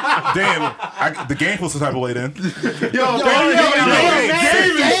there. Damn, the game feels some type of way then. He's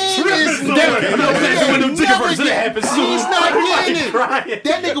not getting it.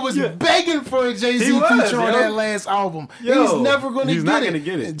 That nigga was begging for a Jay-Z He was, feature on yo. that last album. Yo, He's never gonna he's get not it. gonna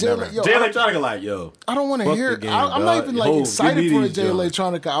get it. And Jay Electronica like, yo. I don't want to fuck hear the it. game, I'm not dog. even like Ho, excited give me for a these Jay joints.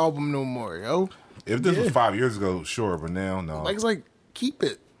 Electronica album no more, yo. If this was 5 years ago, sure, but now, no. Like it's like keep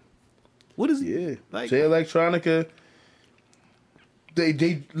it. What is it? Yeah, Like- Jay Electronica.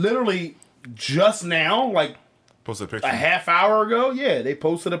 They literally just now, like Post a picture. a half hour ago, they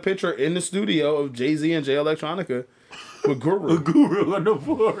posted a picture in the studio of Jay-Z and Jay Electronica with Guru. Guru on the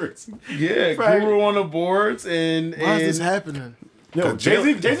boards. Yeah, Right. Guru on the boards and Why is this happening? Yo,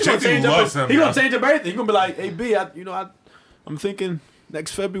 Jay-Z Jay-Z gonna change up. loves him, He gonna man. change up everything. He gonna be like, hey B, I'm thinking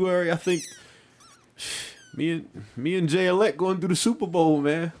next February. I think me and Jay Elect going do the Super Bowl,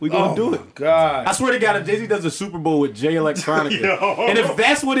 man. We gonna do it. God. I swear to God, if Jay-Z does the Super Bowl with Jay Electronica, and if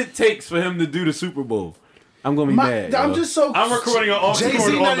that's what it takes for him to do the Super Bowl, I'm gonna be mad. I'm yo. just so. I'm recording on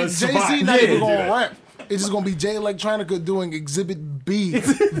Jay-Z on not, the Jay-Z spot. not even Yeah. gonna rap. It's just gonna be Jay Electronica doing Exhibit B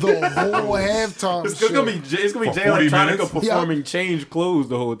the whole halftime. It's gonna be Jay For Jay 40 Electronica minutes? performing change clothes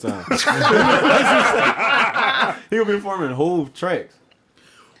the whole time. He'll be performing whole tracks.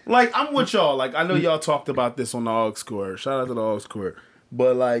 Like, I'm with y'all. Like, I know y'all talked about this on the Aux Score. Shout out to the Aux Score.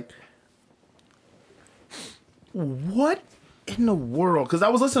 But, like, what in the world? Because I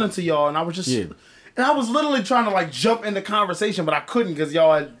was listening to y'all, and I was just... Yeah. And I was literally trying to, like, jump in the conversation, but I couldn't because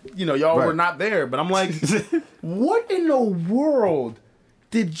y'all had... y'all were Right. not there. But I'm like, what in the world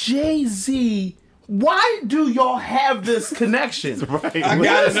did Jay-Z... Why do y'all have this connection? Right. I What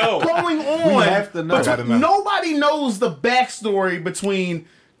gotta is know. going on? We have to know. But Gotta know. nobody knows the backstory between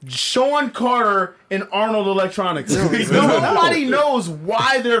Sean Carter and Arnold Electronics. Nobody knows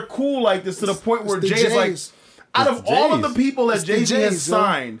why they're cool like this to the point where the Jay is like, Jays. out of all of the Jays. people that the Jay-Z has Jays, yo.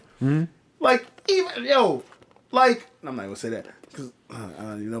 signed, like, even, like, I'm not going to say that because I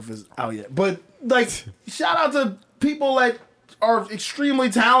don't even know if it's out yet. But, like, shout out to people that are extremely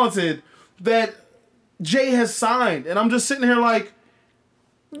talented that Jay has signed. And I'm just sitting here like,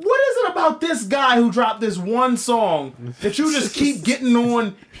 what is it about this guy who dropped this one song that you just keep getting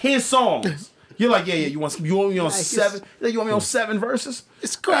on his songs? You're like, yeah, you want me on 7? You want me on 7 verses?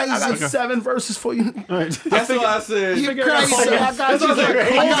 It's I crazy. got 7 verses for you. That's what I said. You're crazy. I got That's what I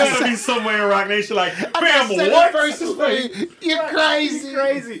said. you. Cole gotta be somewhere in Rock Nation like, I got fam, 7 what? verses for you. You're crazy.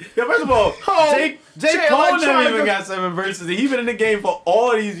 Crazy. Yeah, first of all, J. Jay Cole Electronica- never even got 7 verses. He been in the game for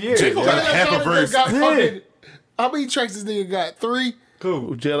all these years. J. Cole yo. got half a verse. Got fucking, how many tracks this nigga got? 3?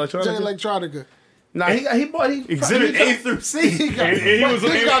 Cool. Jay Jay Electronica? Electronica. Nah, he bought Exhibit A through C. He got, And he was-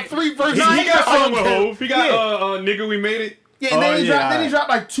 he got 3 verses. He got Oh, song with okay. Hov. He got Nigga We Made It. Yeah, and then he dropped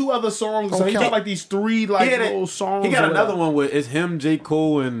like 2 other songs. So he dropped like these 3 little songs. He got another one with it's him, J.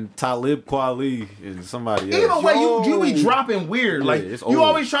 Cole, and Talib Kweli and somebody else. Either way, you be dropping weird. Like you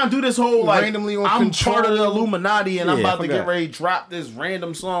always trying to do this whole like randomly on I'm Control. part of the Illuminati and I'm Yeah, about to get ready to drop this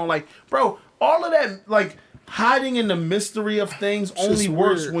random song. Like, bro, all of that like hiding in the mystery of things only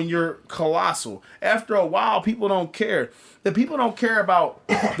works weird. when you're colossal. After a while, people don't care. The people don't care about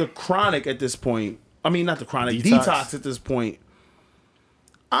the Chronic at this point. I mean, not the Chronic, Detox at this point.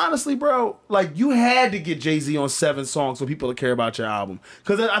 Honestly, bro, like you had to get Jay-Z on 7 songs for people to care about your album.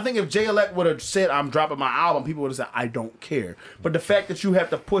 Because I think if Jay-Elect would have said, I'm dropping my album, people would have said, I don't care. But the fact that you have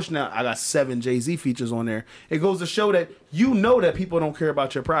to push now, I got 7 Jay-Z features on there, it goes to show that you know that people don't care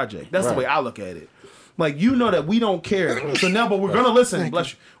about your project. That's the way I look at it. Like, you know that we don't care. So now, but we're going to listen.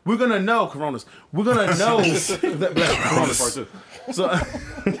 Bless you. We're going to know, Coronas. We're going to know. Coronas. So,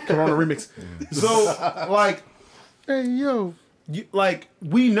 Corona remix. So, like, Hey, yo.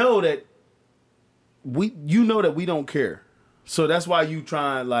 we know that we don't care. So that's why you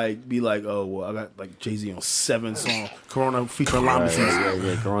try and like be like, oh well, I got like Jay-Z on 7 songs. Corona featuring Lyme disease.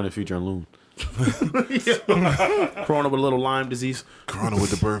 Yeah, Corona featuring Loon. Corona with a little Lyme disease. Corona with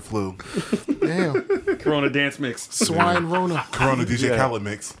the bird flu. Damn. Corona dance mix. Swine Rona. Corona DJ Khaled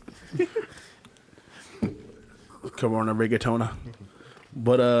mix. Corona reggaetona.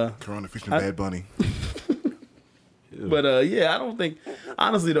 But Corona featuring Bad Bunny. But yeah, I don't think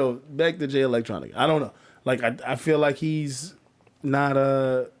honestly though, back to Jay Electronic. I don't know. Like I feel like he's not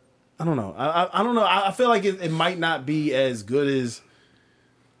I don't know. I don't know. I feel like it might not be as good as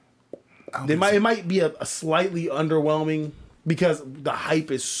it might be a slightly underwhelming because the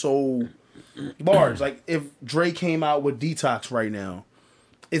hype is so large. Like if Dre came out with Detox right now,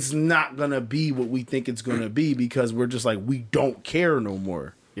 it's not gonna be what we think it's gonna be because we're just like we don't care no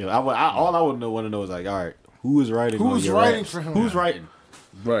more. Yeah, all I would want to know is like, all right, who is writing? Who's writing for him? Who's writing?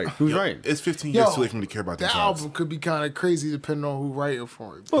 Right. Who's writing? It's 15 years too late for me to care about that these album could be kind of crazy depending on who writing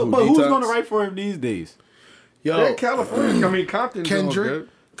for it. But who's going to write for him these days? Yo, Yeah, California. I mean, Compton. Kendrick.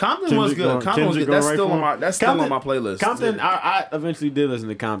 Compton was good. Compton was good. That's still on my playlist. Compton, I eventually did listen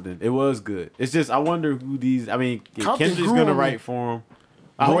to Compton. It was good. It's just I wonder who these. I mean, Kendrick's going to write for him.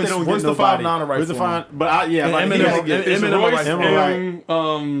 I hope they don't get nobody. Royce the 5 9 But Eminem,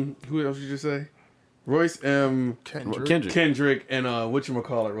 who else did you say? Royce M. Kendrick and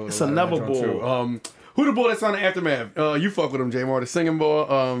whatchamacallit wrote. It's another boy. Who the boy that's on the Aftermath? You fuck with him, J. Moore, the singing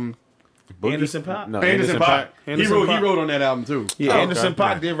boy. Anderson .Paak. No, Anderson .Paak. He Anderson wrote .Paak. on that album too. Yeah, Anderson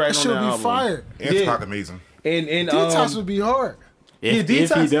 .Paak did write That on should that be album. fire. Anderson .Paak amazing. And Detox would be hard. if he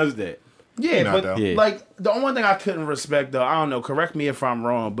does that. Yeah, Not but though. Yeah. like the only thing I couldn't respect though, I don't know, correct me if I'm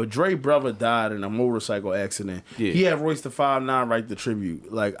wrong, but Dre brother died in a motorcycle accident. Yeah. He had Royce the 5 9 write the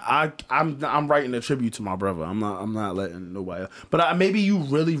tribute. Like I'm writing a tribute to my brother. I'm not letting nobody else. But maybe you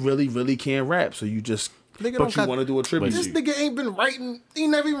really can't rap, so you just Nigga but you want to do a tribute. This nigga ain't been writing. He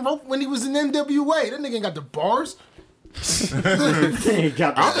never even wrote when he was in NWA. That nigga ain't got the bars.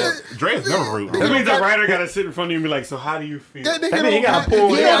 Dre's never wrote. That means a writer got to sit in front of you and be like, so how do you feel? That nigga That mean, he don't gotta got- pull-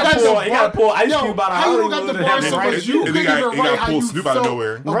 he he don't gotta got pull- the he gotta bar- pull Ice Yo, Cube out of how you don't got Hollywood the and bars have so him much write you it. couldn't He got- even he got write how pull you Snoop out of felt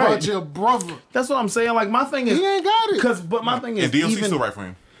nowhere. about Right. your brother. That's what I'm saying. Like my thing is He ain't got it. but my thing is And DLC even still right for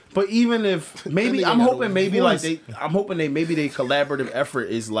him. But even if maybe That nigga I'm got hoping a maybe like voice. I'm hoping maybe they collaborative effort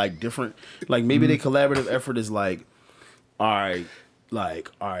is like different. Like maybe their collaborative effort is like, all right,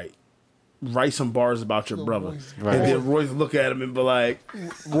 write some bars about your brother. Right. And then Royce look at him and be like,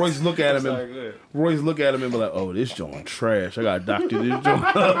 Royce look at him and be like, oh, this joint trash. I gotta doctor this joint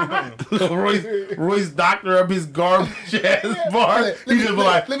up. So Royce doctor up his garbage ass bar. Let He me- just be let-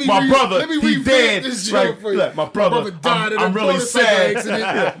 like, let me my re- brother, let me he revamp dead. this joint Like, for you. like, my brother died in a I'm really motorcycle sad.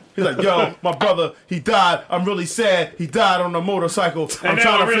 accident. He's like, yo, my brother, he died. I'm really sad. He died on a motorcycle. I'm now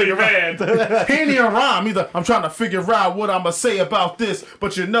trying to I'm really figure out. He ain't even rhyme. He's like, I'm trying to figure out what I'm gonna say about this,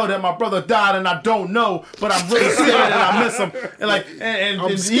 but you know that my brother died and I don't know, but I'm really sad and I miss him. And like, and I'm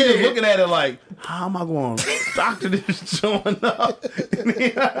he's scared. looking at it like, how am I going to doctor this joint up?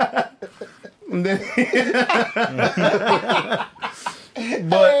 And then,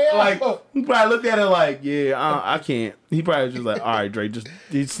 but like, he probably looked at it like, yeah, I can't. He probably was just like, all right, Dre,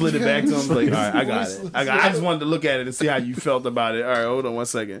 he slid it back to him. Like, all right, I got it. I just wanted to look at it and see how you felt about it. All right, hold on 1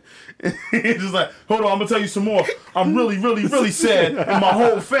 second. He's just like, hold on, I'm gonna tell you some more. I'm really sad, and my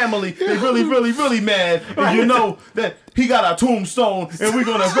whole family, they really mad. And you know that he got a tombstone, and we're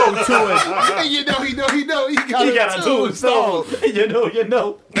gonna go to it. And he got a tombstone. You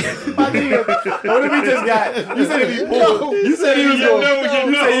know. My nigga, what if he just got? You said if he pulled. You said he was going.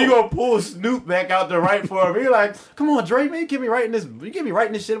 You said you gonna pull Snoop back out there right for him. He like, come on, Dre, man, you give me writing this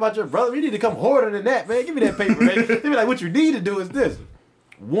shit about your brother. You need to come harder than that, man. Give me that paper, man. They be like, what you need to do is this: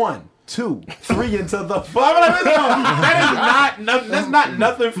 1, 2, 3 into the 5. Like, that's not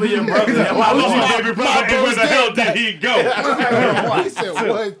nothing for your brother. Why would you Baby brother, and where the hell did he go? He said,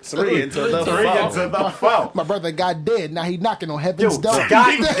 what? 3 into the 3 into the 4. My brother got dead. Now he knocking on heaven's door.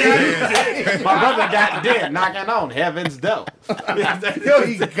 My brother got dead, knocking on heaven's door. Yo,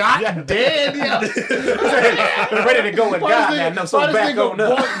 he got dead. Ready to go with God now. No, so back on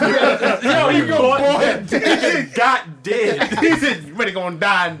up. Yo, he got dead. He said, ready gonna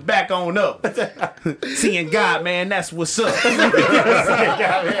die and back on up. Seeing God, man, that's what's up.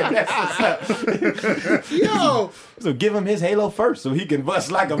 Yo, So give him his halo first, so he can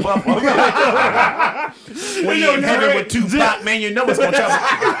bust like a buffalo. When you're in heaven with Tupac, man, you know it's gonna trouble.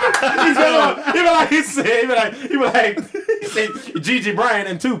 He said, Gigi Bryant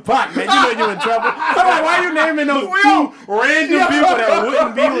and Tupac, man, you know you in trouble. I'm like, why are you naming those 2 random people that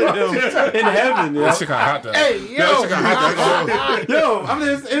wouldn't be with him in heaven? Yo, That shit kind of hot though. hey, yo. I mean,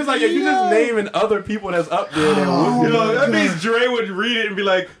 it's like you just naming other people that's up there that wouldn't. Yo, that means Dre would read it and be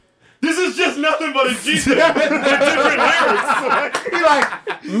like, this is just nothing but a G-Tip with different lyrics. He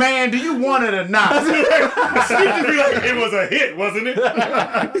like, man, do you want it or not? Steve would be like, it was a hit, wasn't it?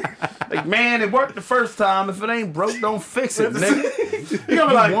 Like, man, it worked the first time. If it ain't broke, don't fix it, nigga. He gonna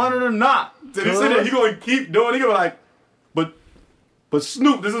be like, Want it or not? he gonna keep doing. He gonna be like, but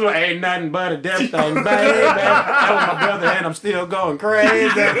Snoop, this is what ain't nothing but a death thing, baby. That was my brother, and I'm still going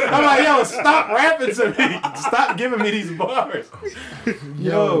crazy. I'm like, yo, stop rapping to me. Stop giving me these bars.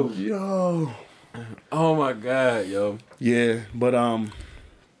 Yo. Oh my God, yo. Yeah, but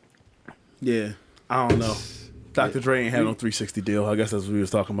yeah, I don't know. Dr. Dre ain't had no 360 deal. I guess that's what we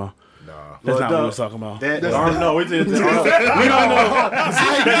was talking about. That's not what we was talking about. We don't know. We don't know.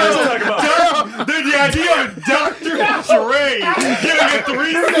 Dude, the idea of Dr. Dre giving a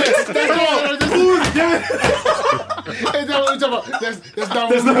 360. Who's giving? Is that what we're talking about? That's not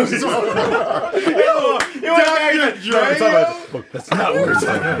what we're talking about. That's not what we're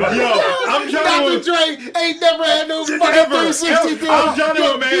talking about. Yo, I'm trying Dr. to... Dre ain't never had no fucking 360 deal. I'm trying to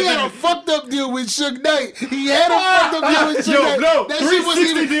Yo, imagine. he had a fucked up deal with Suge Knight. He had a fucked up deal with Suge Knight. no, That shit wasn't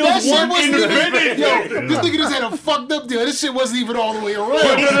 360 even. deals That shit weren't wasn't even. invented. Yo, this nigga just had a fucked up deal. This shit wasn't even all the way around. No.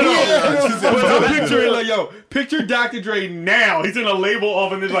 Yeah. But I'm picturing like, yo, picture Dr. Dre now. He's in a label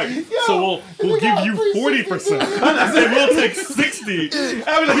off and it's like, so we'll give you 40%. And we'll take 60.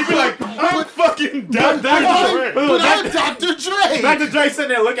 I mean, he'd be like, I'm fucking Dr. Dre. But I'm Dr. Dre. Dr. Dre sitting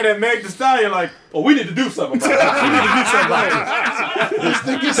there looking at Meg Thee Stallion like, oh, we need to do something about this. We need to do something about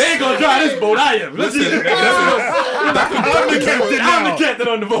this. They ain't gonna drive this boat. I am. Listen, I'm the captain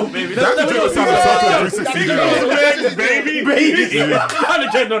on the boat, baby. That's Dr. Dre was talking about 360 deal. Baby. I'm the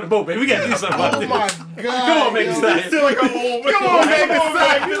captain on the boat, baby. We gotta do something about Oh this. my God. Come on, Meg Thee Stallion. Still like a whole... Come on, Meg Thee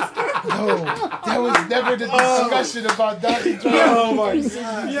Stallion. That was never the discussion about Dr. Dre. Oh my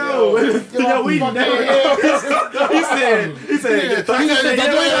God. Yo, we never. He said, That's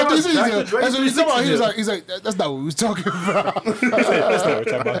what he's talking about. He's like, that's not what we was talking about. That's not what we're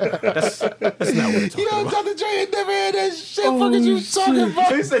talking about. That's not what we're talking Yo, about. Dr. Dre ain't never had that shit. Fuck is you talking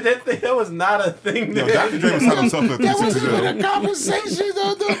about? He said that was not a thing. Yo, Dr. Dre was telling himself that That 360 wasn't even a deal. conversation.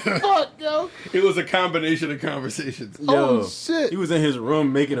 What the fuck, yo? It was a combination of conversations. Oh, shit. He was in his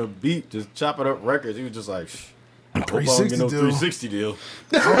room making a beat, just chopping up records. He was just like, I hope I don't get no 360 deal.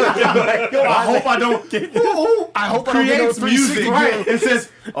 I hope I don't get. I hope I don't get no Creates 360 music. deal. Right. It says,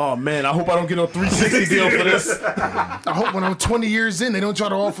 "Oh man, I hope I don't get no 360 deal for this." I hope when I'm 20 years in, they don't try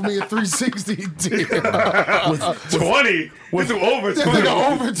to offer me a 360 deal. 20? With over 20.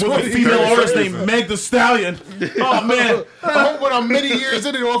 Nigga, over 20 Female years. artist named Meg Thee Stallion. Oh man, I hope when I'm many years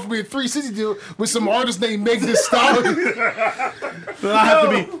in, they offer me a 360 deal with some artist named Meg Thee Stallion. then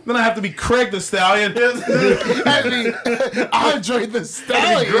I have to be Craig the Stallion. I mean, Andre the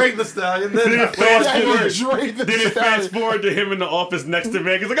Stallion. Greg the Stallion. Then That was Dre the Then it Stallion. fast forward to him in the office next to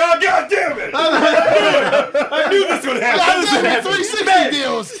Meg. He's like, oh, God damn it. I knew this would God happen. damn it, 360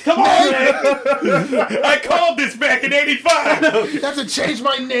 deals. Come on, man. I called this back in 85. I have to change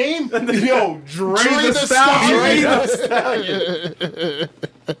my name. Yo, Dre Dre the the Stallion. Stallion.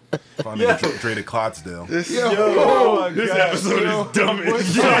 Finally traded Clydesdale. This episode is dumb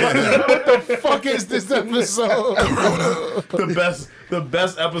as shit. What the fuck is this episode? the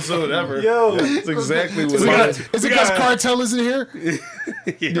best episode ever. Yo, That's exactly what Is it it is. because Cartel is in here?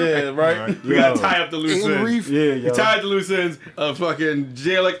 Yeah, right. We gotta tie up the loose Aiden ends. Reef? yeah, We yo. tied the loose ends of fucking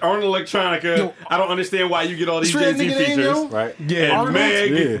Arnold Electronica. Yo. I don't understand why you get all these Straight Jay-Z nigga name, features. yo. Right? And Arnold?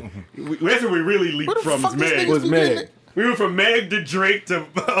 Meg. Yeah. That's where we really Where leaped the from. fuck Is this Meg. nigga Was be Meg. getting it? We went from Meg to Drake to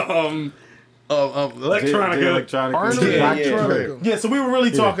Electronica. Electronica. Arnold Yeah, Electronica. Yeah, so we were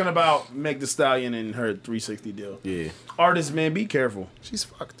really talking about Meg Thee Stallion and her 360 deal. Yeah. Artists, man, be careful. She's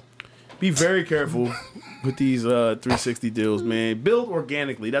fucked. Be very careful with these 360 deals, man. Build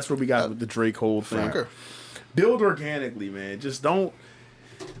organically. That's what we got with the Drake whole thing. Okay. Build organically, man. Just don't.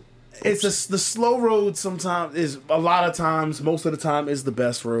 It's the slow road. Sometimes is a lot of times, most of the time, is the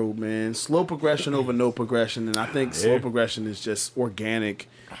best road, man. Slow progression over no progression, and I think slow progression is just organic.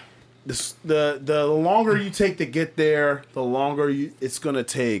 The longer you take to get there, the longer it's gonna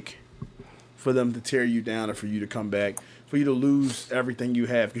take for them to tear you down or for you to come back, for you to lose everything you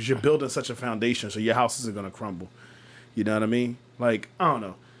have because you're building such a foundation, so your houses are gonna crumble. You know what I mean? Like, I don't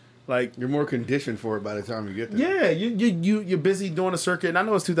know. Like, You're more conditioned for it by the time you get there. yeah, you're busy doing a circuit, and I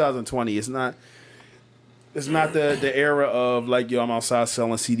know it's 2020. It's not the era of like, yo, I'm outside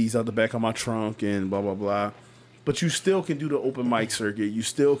selling CDs out the back of my trunk and blah blah blah. But you still can do the open mic circuit. You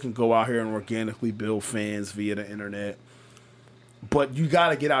still can go out here and organically build fans via the internet. But you got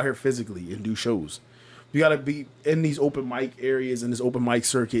to get out here physically and do shows. You got to be in these open mic areas in this open mic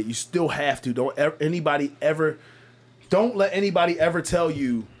circuit. You still have to. Don't let anybody ever tell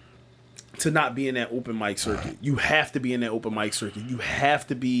you to not be in that open mic circuit. You have to be in that open mic circuit. You have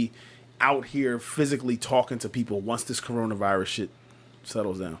to be out here physically talking to people once this coronavirus shit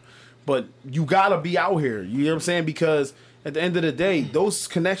settles down. But you got to be out here. You know what I'm saying? Because at the end of the day, those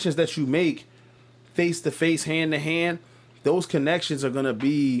connections that you make face to face, hand to hand, those connections are going to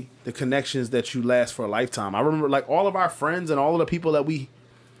be the connections that you last for a lifetime. I remember like all of our friends and all of the people that we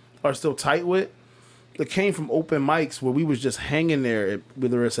are still tight with, that came from open mics where we was just hanging there,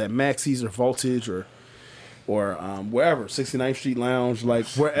 whether it's at Maxie's or Voltage or wherever, 69th Street Lounge, like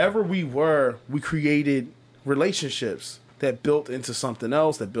wherever we were, we created relationships that built into something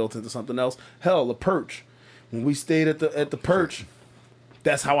else, Hell, the Perch. When we stayed at the Perch,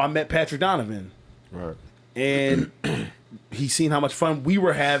 that's how I met Patrick Donovan. Right. And he seen how much fun we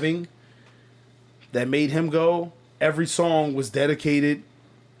were having. That made him go. Every song was dedicated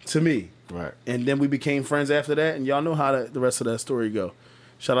to me. Right. And then we became friends after that, and y'all know how the rest of that story go.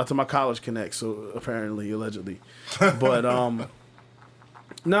 Shout out to my college connect, so apparently, allegedly. But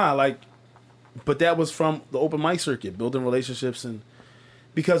but that was from the open mic circuit, building relationships, and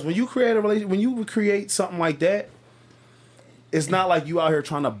because when you create something like that, it's not like you out here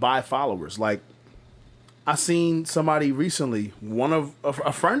trying to buy followers. Like I seen somebody recently,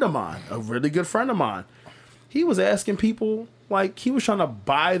 a friend of mine, a really good friend of mine, he was asking people, like he was trying to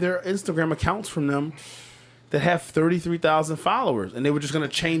buy their Instagram accounts from them that have 33,000 followers, and they were just gonna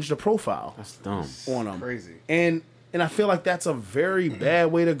change the profile. That's dumb. On them. Crazy. And I feel like that's a very bad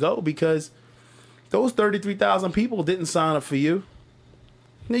way to go because those 33,000 people didn't sign up for you.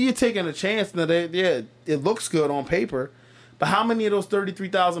 Now you're taking a chance that it looks good on paper, but how many of those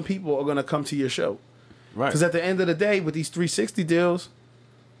 33,000 people are gonna come to your show? Right. Because at the end of the day, with these 360 deals,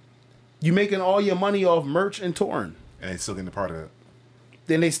 you making all your money off merch and touring. And he's still getting a part of it.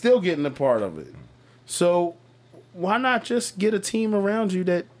 Then they still getting a part of it. So why not just get a team around you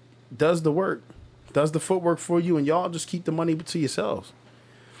that does the work, does the footwork for you, and y'all just keep the money to yourselves?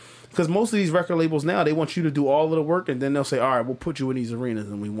 Because most of these record labels now, they want you to do all of the work, and then they'll say, all right, we'll put you in these arenas,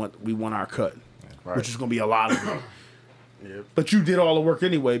 and we want our cut, Right. which is going to be a lot of it. Yep. But you did all the work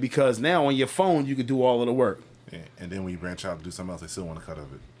anyway, because now on your phone, you can do all of the work. Yeah. And then when you branch out and do something else, they still want a cut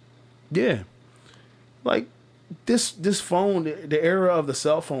of it. Yeah. Like, this phone, the era of the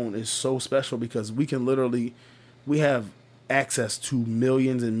cell phone is so special because we have access to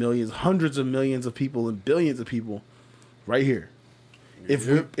millions and millions, hundreds of millions of people and billions of people right here.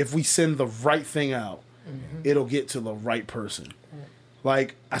 If we send the right thing out, it'll get to the right person.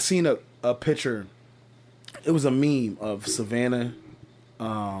 Like, I seen a picture, it was a meme of Savannah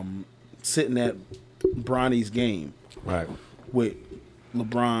sitting at Bronny's game Right. with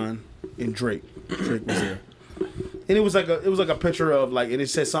LeBron and Drake. Drake was there. And it was like a picture of like, and it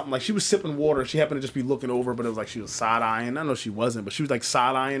said something like she was sipping water. She happened to just be looking over, but it was like she was side eyeing. I know she wasn't, but she was like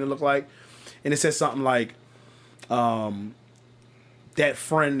side eyeing. It looked like, and it said something like, that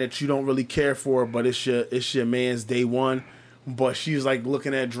friend that you don't really care for, but it's your man's day one. but she's like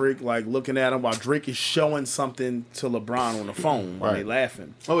looking at Drake, like looking at him while Drake is showing something to LeBron on the phone while they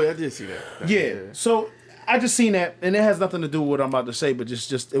laughing. Oh, yeah, I did see that. Yeah. So I just seen that, and it has nothing to do with what I'm about to say, but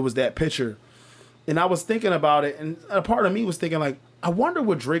just it was that picture. And I was thinking about it, and a part of me was thinking, like, I wonder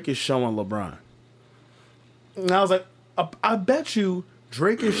what Drake is showing LeBron. And I was like, I bet you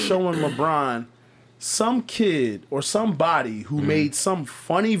Drake is showing LeBron some kid or somebody who made some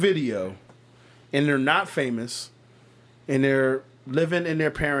funny video, and they're not famous, and they're living in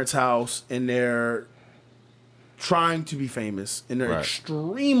their parents' house, and they're trying to be famous, and they're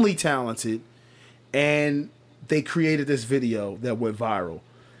extremely talented, and they created this video that went viral.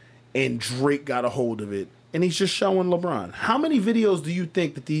 And Drake got a hold of it, and he's just showing LeBron. How many videos do you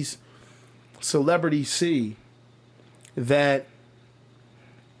think that these celebrities see that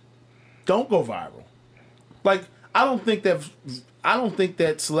don't go viral? Like, I don't think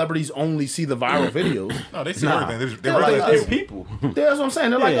that celebrities only see the viral videos. No, they see everything. They're like regular us. people. That's what I'm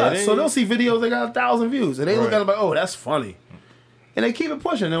saying. They're like us. So they'll see videos that got 1,000 views, and they look at it like, oh, that's funny, and they keep it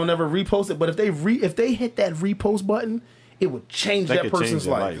pushing. They'll never repost it. But if they hit that repost button, it would change that person's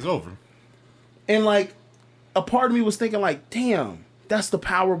life. It's over. And like, a part of me was thinking, like, damn, that's the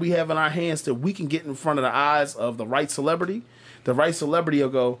power we have in our hands that we can get in front of the eyes of the right celebrity. The right celebrity will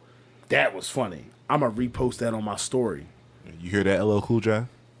go, that was funny. I'm going to repost that on my story. You hear that, LL Cool J?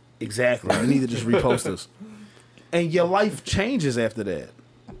 Exactly. You need to just repost this. And your life changes after that.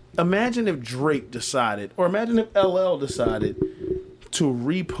 Imagine if Drake decided, or imagine if LL decided to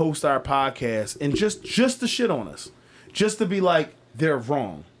repost our podcast and just to shit on us. Just to be like, they're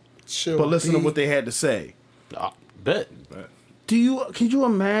wrong. But listen to what they had to say. Bet. Can you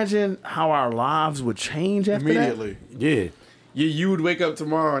imagine how our lives would change after Immediately. Yeah. You would wake up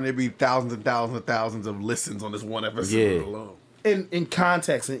tomorrow and there'd be thousands and thousands and thousands of listens on this one episode alone. In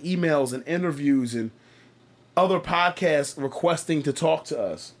context and emails and interviews and other podcasts requesting to talk to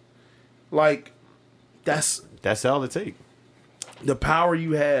us. Like, that's all it takes. The power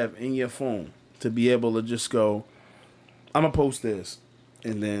you have in your phone to be able to just go, I'm going to post this.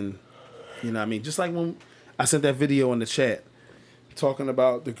 And then, you know what I mean? Just like when I sent that video in the chat talking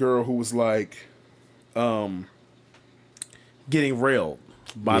about the girl who was like getting railed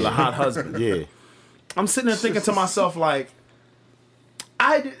by the hot husband. Yeah. I'm sitting there thinking to myself, like,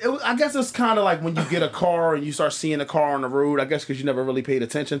 I guess it's kind of like when you get a car and you start seeing a car on the road, I guess because you never really paid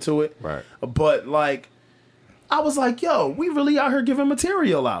attention to it. Right. But, like, I was like, yo, we really out here giving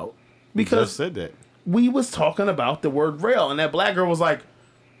material out. Because just said that. We was talking about the word rail, and that black girl was like,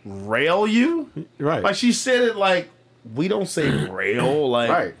 rail you? Right. Like, she said it like, we don't say rail. Like,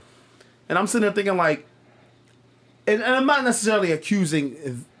 right. And I'm sitting there thinking, like, and I'm not necessarily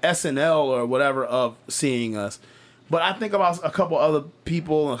accusing SNL or whatever of seeing us, but I think about a couple other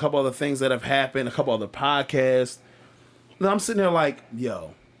people and a couple other things that have happened, a couple other podcasts. And I'm sitting there like,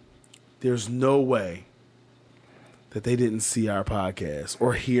 yo, there's no way that they didn't see our podcast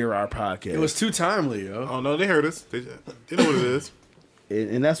or hear our podcast. It was too timely, yo. Oh, no, they heard us. They know what it is.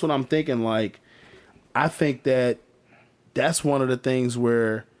 And that's what I'm thinking. Like, I think that's one of the things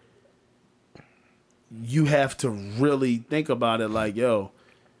where you have to really think about it like, yo,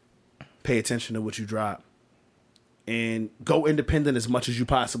 pay attention to what you drop. And go independent as much as you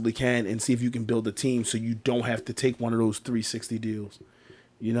possibly can and see if you can build a team so you don't have to take one of those 360 deals.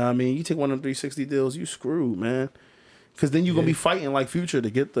 You know what I mean? You take one of them 360 deals, you screwed, man. Because then you're gonna be fighting like Future to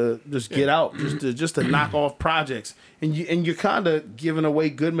get get out, just to knock off projects, and you're kind of giving away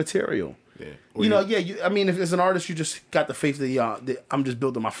good material. Yeah. I mean, if as an artist, you just got the faith that I'm just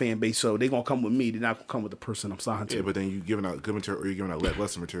building my fan base, so they're gonna come with me. They're not gonna come with the person I'm signed to. Yeah, but then you giving out good material or you're giving out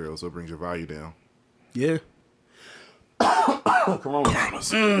lesser material, so it brings your value down. Yeah. Coronas.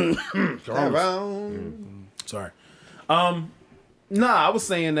 Sorry. Nah, I was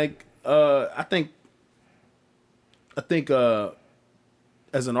saying that I think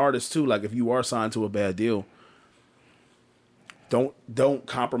as an artist too, like if you are signed to a bad deal, don't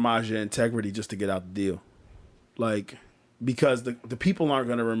compromise your integrity just to get out the deal. Like, because the people aren't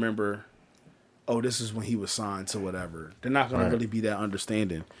gonna remember, oh, this is when he was signed to whatever. They're not gonna really be that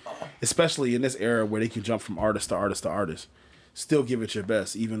understanding. Especially in this era where they can jump from artist to artist to artist. Still give it your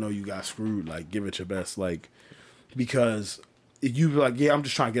best, even though you got screwed. Like, give it your best. Like, because if you be like, yeah, I'm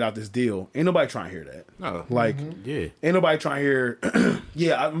just trying to get out this deal. Ain't nobody trying to hear that. No. Like, ain't nobody trying to hear,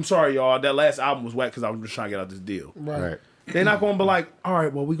 yeah, I'm sorry, y'all. That last album was whack because I was just trying to get out this deal. Right. They're not going to be like, all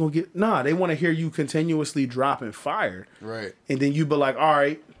right, well, we're going to get, nah, they want to hear you continuously dropping fire. Right. And then you be like, all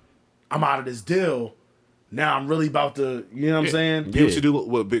right, I'm out of this deal. Now I'm really about to, you know what I'm saying? He should do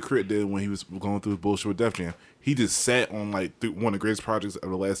what Big Crit did when he was going through his bullshit with Def Jam. He just sat on like one of the greatest projects of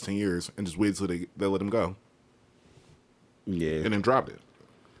the last 10 years and just waited till they let him go. Yeah. and then dropped it.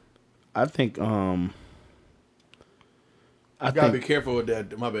 I think You gotta be careful with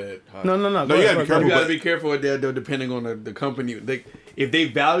that. My bad. No. No, Go you ahead, gotta be go careful. You gotta but- be careful with that though, depending on the company. If they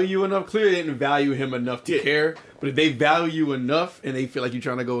value you enough, clearly they didn't value him enough to care. But if they value you enough and they feel like you're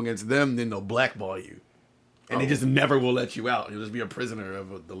trying to go against them, then they'll blackball you, and they just never will let you out. You'll just be a prisoner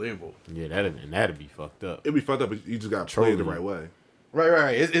of the label. Yeah, that'd be fucked up. It'd be fucked up, but you just gotta play it the Totally. right way.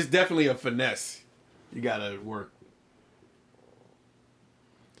 Right. It's definitely a finesse. You gotta work.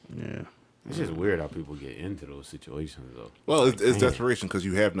 Yeah. It's just weird how people get into those situations, though. Well, it's desperation because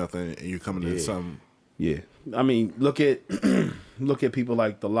you have nothing and you're coming in some. Yeah. I mean, look at people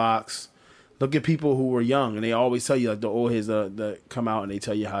like the Locks. Look at people who were young, and they always tell you, like the old heads that come out and they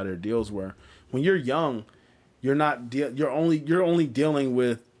tell you how their deals were. When you're young, you're not you're only dealing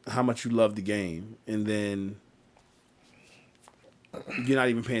with how much you love the game, and then you're not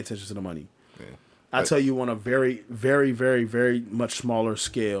even paying attention to the money. Yeah. I tell you, on a very, very, very, very much smaller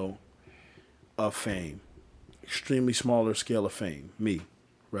scale of fame, extremely smaller scale of fame, me,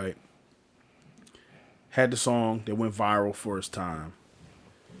 right? Had the song that went viral for its time.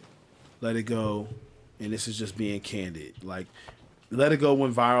 Let It Go, and this is just being candid. Like, Let It Go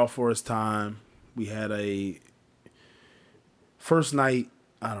went viral for its time. We had a first night,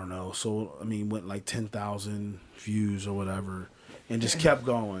 I don't know, so, I mean, went like 10,000 views or whatever, and just kept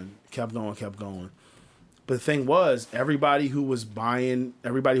going. But the thing was, everybody who was looking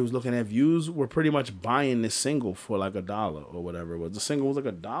at views were pretty much buying this single for like $1 or whatever it was. The single was like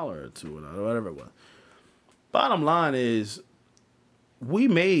 $1 or $2 or whatever it was. Bottom line is, we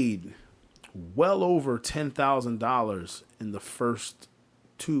made well over $10,000 in the first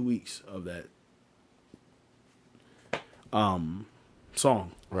 2 weeks of that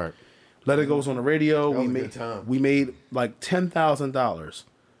song. Right. Let It Go was on the radio. was a good time. We made like $10,000.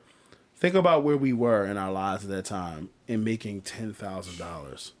 Think about where we were in our lives at that time in making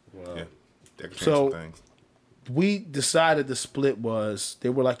 $10,000. Yeah, that could change So- some things. We decided the split was, they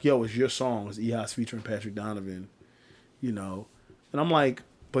were like, yo, it's your song. It's EHOS featuring Patrick Donovan, you know. And I'm like,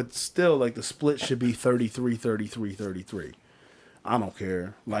 but still, like, the split should be 33, 33, 33. I don't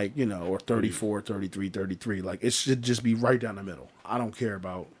care. Like, you know, or 34, 33, 33. Like, it should just be right down the middle. I don't care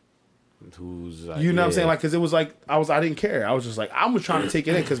about, Who's like, you know what I'm saying? Like, because it was like, I didn't care. I was just like, I was trying to take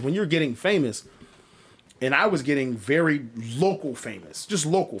it in, because when you're getting famous, and I was getting very local famous, just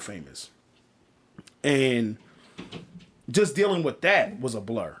local famous. And just dealing with that was a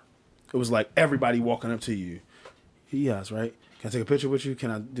blur. It was like everybody walking up to you. Yes, right? Can I take a picture with you?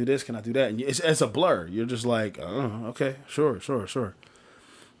 Can I do this? Can I do that? And it's a blur. You're just like, okay, sure.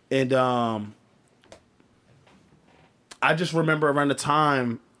 And I just remember around the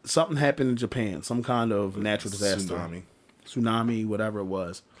time something happened in Japan, some kind of natural disaster. Tsunami, whatever it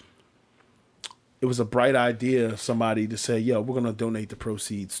was. It was a bright idea of somebody to say, yo, we're going to donate the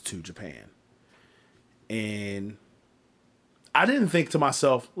proceeds to Japan. And I didn't think to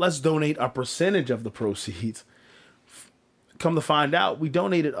myself, let's donate a percentage of the proceeds. Come to find out, we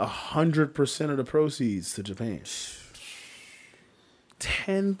donated 100% of the proceeds to Japan.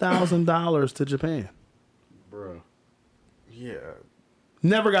 $10,000 to Japan. Bro. Yeah.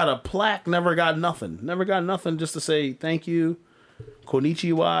 Never got a plaque, never got nothing. Never got nothing just to say thank you,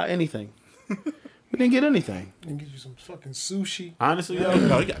 konnichiwa, anything. We didn't get anything. And get you some fucking sushi. Honestly, yo,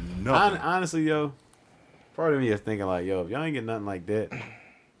 No, you got nothing. honestly, yo, part of me is thinking like, yo, if y'all ain't get nothing like that,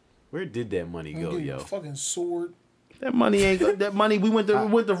 where did that money And go, get you yo? a fucking sword. That money ain't good. That money, we went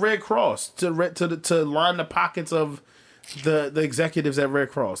to Red Cross to line the pockets of the executives at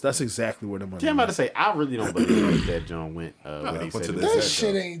Red Cross. That's exactly where the money. Yeah, I'm about to went. say, I really don't believe that John went when he went said to this. the- That That's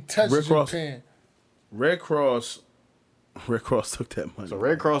shit ain't touching Rick Ross. Japan. Red Cross took that money. So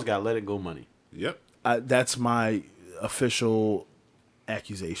Red Cross got Let It Go money. Yep. That's my official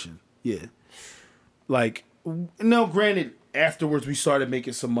accusation. Yeah. Like, no, granted, afterwards we started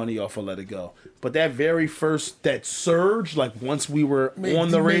making some money off of Let It Go. But that very first, that surge, like once we were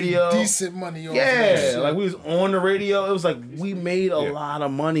on the radio. Decent money off of that Yeah, shit. like we was on the radio. It was like we made a lot of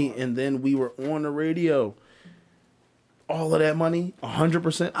money, and then we were on the radio. All of that money,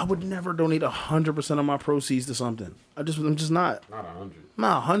 100%. I would never donate 100% of my proceeds to something. I'm just not. Not 100.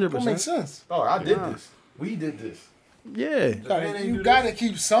 Not That makes 100%. sense. Oh, I did this. We did this. Yeah. You gotta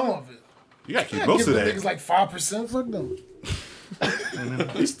keep some of it. You got to keep Yeah, most give of the that. niggas like 5%. Fuck them.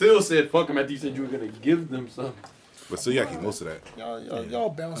 You still said fuck them after you said you were gonna give them something. But still, you got to keep most of that. Y'all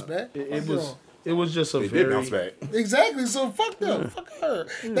bounce back. It was just a They very did bounce back. Exactly. So fuck them. Fuck her.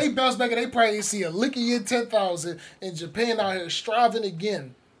 They bounce back and they probably didn't see a lick of your 10,000 in Japan out here striving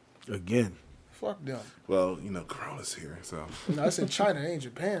again. again. Fuck them. Well, you know, Corona's here, so. No, it's in China, it ain't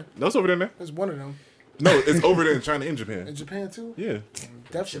Japan. No, it's over there now. It's one of them. No, it's over there in China and Japan. In Japan too? Yeah.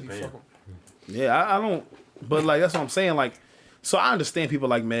 Definitely fuck 'em. Yeah, I don't. But like that's what I'm saying. Like, so I understand people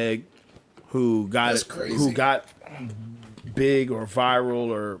like Meg, who got That's it, crazy. who got big or viral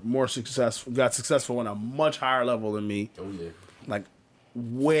or more successful, got successful on a much higher level than me. Oh yeah. Like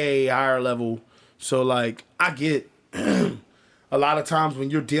way higher level. So like I get a lot of times when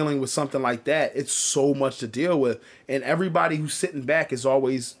you're dealing with something like that, it's so much to deal with. And everybody who's sitting back is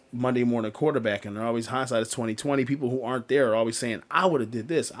always Monday morning quarterback, and they're always hindsight is 2020. People who aren't there are always saying, I would have did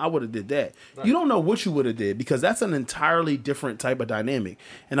this, I would have did that. Right. You don't know what you would have did because that's an entirely different type of dynamic.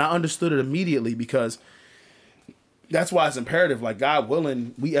 And I understood it immediately because that's why it's imperative. Like, God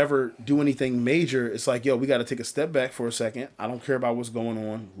willing, we ever do anything major, it's like, yo, we got to take a step back for a second. I don't care about what's going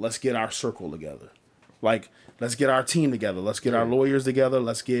on. Let's get our circle together. Like, let's get our team together. Let's get our lawyers together.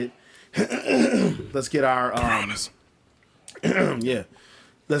 Let's get let's get our yeah.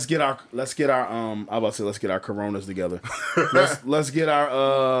 Let's get our I was about to say let's get our coronas together. let's get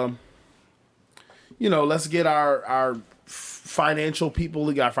our let's get our financial people,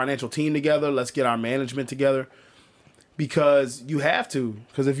 we got our financial team together. Let's get our management together. Because you have to.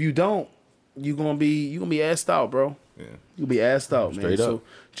 Because if you don't, you're gonna be assed out, bro. Yeah. You'll be assed out, man. So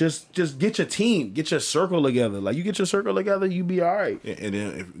just get your team, get your circle together. Like you get your circle together, you be all right. Yeah, and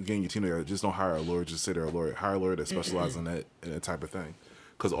then if getting your team together, just don't hire a lawyer. Just say they're a lawyer. Hire a lawyer that specializes in that type of thing.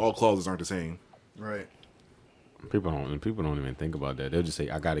 Because all clauses aren't the same. Right. People don't even think about that. They'll just say,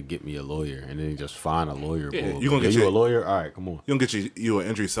 "I got to get me a lawyer," and then you just find a lawyer. Yeah, you gonna get you a lawyer? All right, come on. You gonna get you an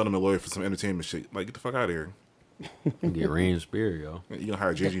injury settlement lawyer for some entertainment shit. Like get the fuck out of here. Get Rain Spear, yo. You gonna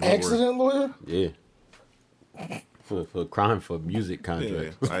hire JG Accident lawyer? Yeah. For crime for music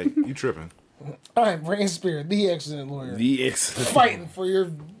contracts. Yeah, like you tripping. All right, Brain Spirit, the accident lawyer. Fighting for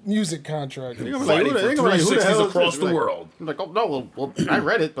your music contract. They're gonna be like, for 360s across the like, world. I'm like, oh no, well, I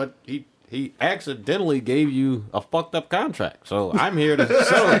read it, but he accidentally gave you a fucked up contract, so I'm here to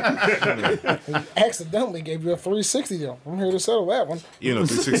settle it. He accidentally gave you a 360 deal. I'm here to settle that one. You know,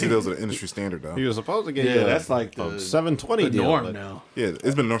 360 deals are the industry standard though. He was supposed to get you that's like a the 720 deal norm now. Yeah,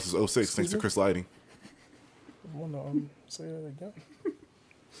 it's been north since 06 thanks to Chris Lighting. Well, no, say that again.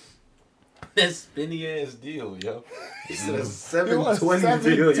 That spinny ass deal, yo. He said a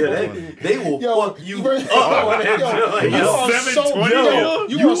 720 deal. Yeah, they will fuck you you up.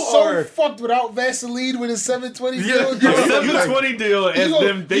 You are so fucked without Vaseline with a 720 deal. The 720 deal, and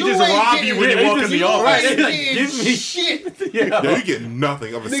them they just rob you when you walk in the office. Right, Like, give me shit. Yo, you get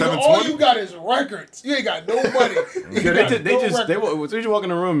nothing of a Nigga, 720. all you got is records. You ain't got no money. As soon as you walk in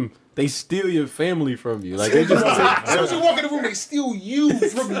the room, they steal your family from you. Like they just As soon as you walk in the room, they steal you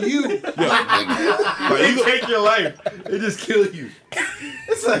from you. They take your life. They just kill you.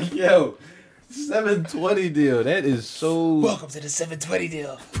 It's like, yo, 720 deal. That is so. Welcome to the 720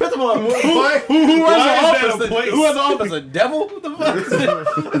 deal. First of all, who Why has is the that a place? Who has the office? A devil? What the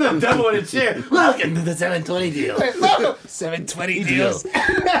fuck? The devil in a chair. Welcome to the 720 deal. 720 deals.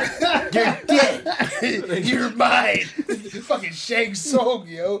 You're dead. You're mine. Fucking Shang Tsung,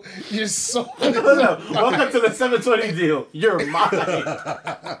 yo. You're so. Welcome to the 720 deal. You're mine.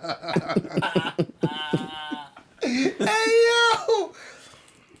 Hey, yo.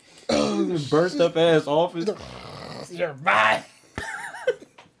 Burst up ass office. You're mine.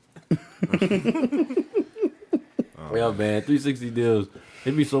 Yeah, man, 360 deals.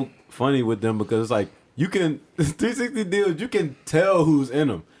 It'd be so funny with them because it's like you can 360 deals. You can tell who's in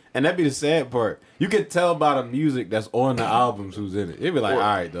them, and that'd be the sad part. You can tell by the music that's on the albums who's in it. It'd be like, all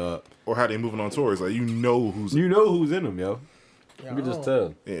right, dog. Or how they moving on tours. Like you know who's in them, yo. You can just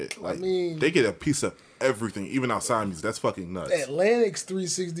tell. Yeah, like I mean, they get a piece of everything, even outside music. That's fucking nuts. Atlantic's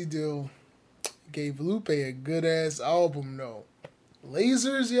 360 deal gave Lupe a good ass album, though.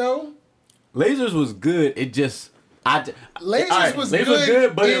 Lasers, yo. Lasers was good. It just Lasers was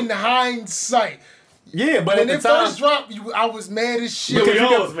good, but in hindsight. Yeah, but when at it the time, first dropped, I was mad as shit.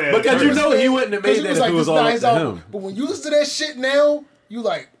 Because you know he wouldn't have made that if it was all up to him. But when you listen to that shit now, you're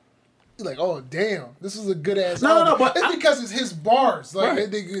like, oh damn, this is a good ass album. No, but it's because it's his bars, like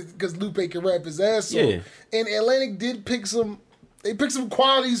because Lupe can rap his ass off. Yeah. And Atlantic did pick some. They picked some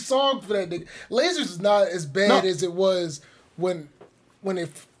quality songs for that nigga. Lasers is not as bad as it was when it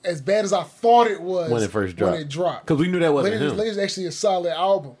as bad as I thought it was when it first dropped. When it dropped, because we knew that wasn't him. Lasers is actually a solid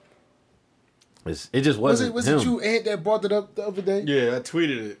album. It just wasn't. Was it you, Ant, that brought it up the other day? Yeah, I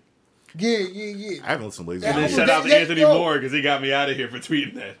tweeted it. Yeah. I haven't listened to Lasers. And then shout out to Anthony Moore because he got me out of here for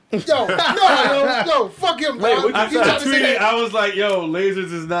tweeting that. Yo, fuck him. Wait, I was like, yo,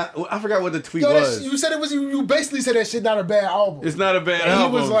 Lasers is not. I forgot what the tweet was. You said it was. You basically said that shit not a bad album. It's not a bad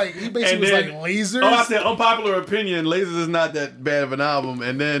album. He basically was like Lasers. Oh, I said unpopular opinion. Lasers is not that bad of an album.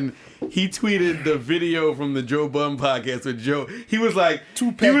 And then he tweeted the video from the Joe Budden podcast with Joe. He was like,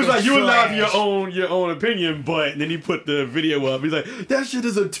 Tupac is you allowed trash. your own opinion, but and then he put the video up. He's like, that shit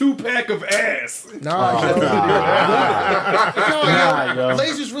is a 2-pack of ass. Nah, yo. Nah, yo.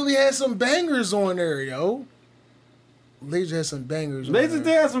 Lasers really had some bangers on there, yo. Lasers had some bangers on Lasers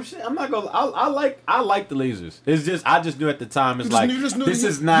there. did some shit. I'm not gonna. I like the lasers. It's just I just knew at the time. It's You just knew this you-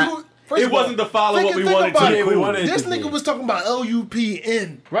 is not. you- first It of all, wasn't the follow what we think wanted about to. it. we wanted This to nigga be. was talking about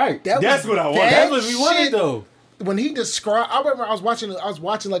LUPN. Right. That's what I wanted. that That's what we wanted shit- though. When he described, I remember I was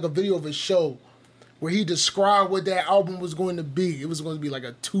watching like a video of a show where he described what that album was going to be. It was going to be like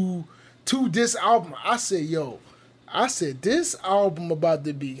a two disc album. I said, this album about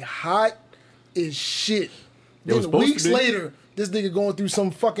to be hot as shit. It was Then supposed weeks to be. later, this nigga going through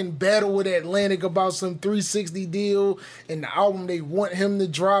some fucking battle with Atlantic about some 360 deal and the album they want him to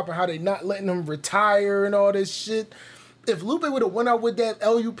drop and how they not letting him retire and all this shit. If Lupe would have went out with that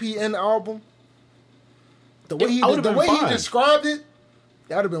LUPN album, the way I would've the been way he fine. described it,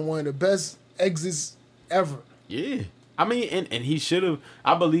 that would have been one of the best exits ever. Yeah. I mean, and he should have.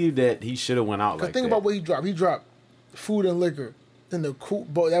 I believe that he should have went out Cause like think that. about what he dropped. He dropped Food and Liquor. And the Cool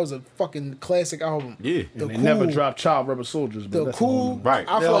Boy, that was a fucking classic album. Yeah. The And they never dropped Child Rebel Soldiers. But The that's Cool, Right.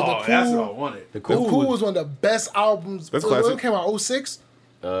 I feel like the that's what I Cool. wanted. The The cool. Cool was one of the best albums. That's It classic. came out 06.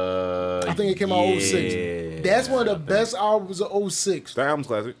 I think it came out 06. That's one of the best albums of 06. That album's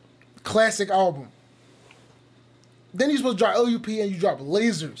classic. Classic album. Then you supposed to drop LUP and you drop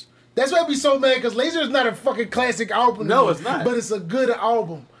Lasers. That's why I be so mad because Lasers is not a fucking classic album. No, to me, it's not. But it's a good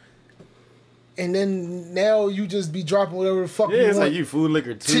album. And then now you just be dropping whatever the fuck Yeah, you it's want. like you food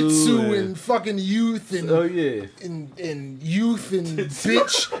liquor too. Titsu and fucking Youth and oh yeah. and Youth and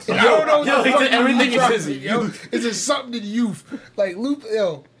Bitch. And I don't know what yo, the he fuck said you everything dropping, is his yo. Youth. It's just something in Youth. Like Lupe,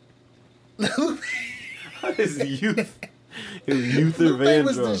 yo. Lupe His youth. His youth and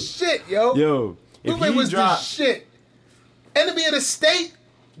was the Vandross. shit, yo. Yo, if Lupe he was the dropped, shit. Enemy of the State.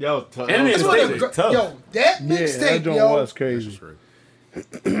 Yo, tough. Enemy of That's the one State of the is tough. Yo, that Yeah, that mixtape, joint yo. was crazy.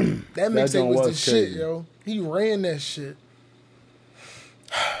 That That mixtape joint was the was shit, crazy. yo. He ran that shit.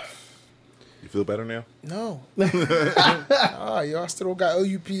 You feel better now? No. Yo, I still don't got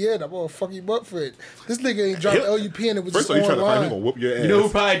LUPN. I'm gonna fuck you up for it. This nigga ain't dropped LUPN. It was First just of all, you trying to find him, online. gonna whoop your ass. You know who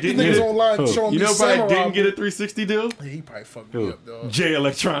probably These didn't niggas get online showing You me know who probably Samurai didn't get a movies. 360 deal? Yeah, he probably fucked me up, dog. J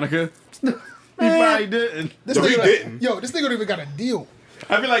Electronica. He probably didn't. This No, he nigga, didn't. Yo, this nigga don't even got a deal.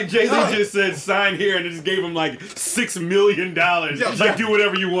 I feel like Jay-Z just said sign here and it just gave him like $6 million. Like do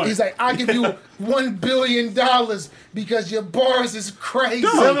whatever you want. He's like, I'll give you $1 billion because your bars is crazy.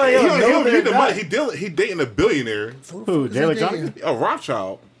 I'm like, yo, He no, don't they're need the not. money. He dating a billionaire, Who? Jay Electronica? a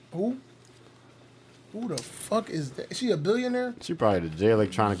Rothschild. Who? Who the fuck is that? Is she a billionaire? She probably the Jay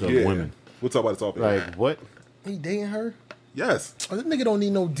Electronica Yeah. of women. We'll talk about this off air. Like what? He dating her? Yes. Oh, this nigga don't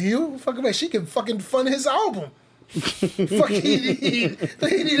need no deal. Fuck man, she can fucking fund his album. Fuck he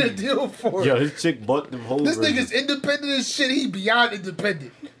need a deal for it. Yo, his chick bought them whole. This versions. nigga's independent as shit. He beyond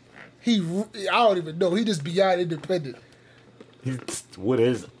independent. I don't even know. He just beyond independent. What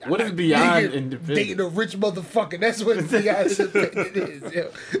is beyond Nigga independent? dating a rich motherfucker. That's what beyond independent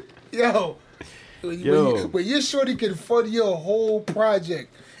is. Yo. When your shorty can fund your whole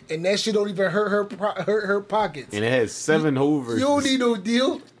project and that shit don't even hurt her pockets. And it has 7 whole versions. You don't need no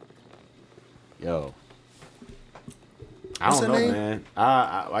deal. Yo. I What's don't her know, name? man.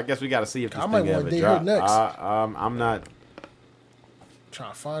 I guess we got to see if this I might thing wanna ever date her drop. next. I'm not.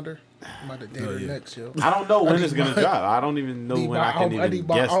 Trying to find her. I'm about to date her next, yo. I don't know when need it's gonna my- drop. I don't even know Need when my I can album- I even need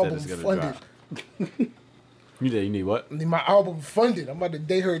my guess that album it's gonna funded. drop. You need what? I need my album funded. I'm about to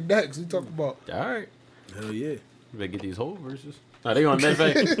date her next. We talk about. All right. Hell yeah. You better get these whole verses. No, they gonna.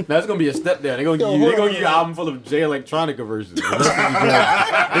 Matter of fact, that's gonna be a step down. They gonna give Yo, you. They hold gonna on. give you an album full of J Electronica verses.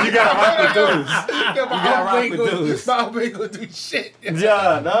 And you gotta rock with those. Yeah, my gotta album rock ain't with gonna- those. my album ain't gonna do shit.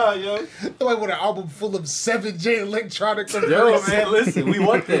 Yeah, nah, yo. Somebody with an album full of 7 J Electronica. Yo, verses. man, listen, we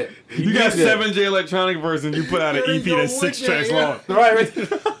want that. You got need that. 7 J Electronic versions. You put out an There EP you go that's 6 with tracks that, long. Right.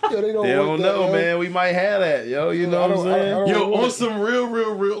 Yo, they don't, They want don't that, know, yo. man. We might have that, yo. You know I what I'm don't- I saying? don't- Yo, want on it. some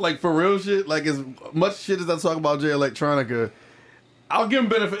real, like for real shit, like as much shit as I talk about J Electronica, I'll give him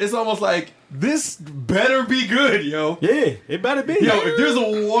benefit. It's almost like this better be good, yo. Yeah, it better be. Yo, if there's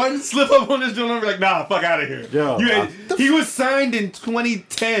a one slip up on this joint, I'm like, nah, fuck out of here. Yo, He was signed in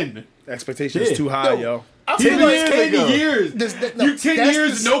 2010. Expectations Yeah. too high, Yo, yo. I 10 feel like years, 10 ago. years. You 10 that's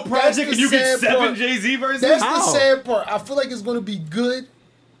years, the- no that's project, the and you get sad 7 part. Jay-Z versions? That's How? the sad part. I feel like it's going to be good,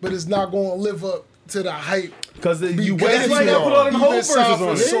 but it's not going to live up to the hype. Because you Because waited why too they put all them long. You've whole been signed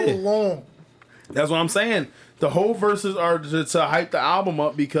verses for on so it. long. That's what I'm saying. The whole verses are to hype the album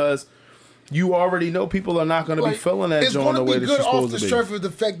up because you already know people are not going to be feeling that it's joint going the to way be that good you're off supposed the to be. strength of the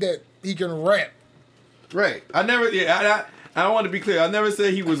fact that he can rap. Right. I don't want to be clear. I never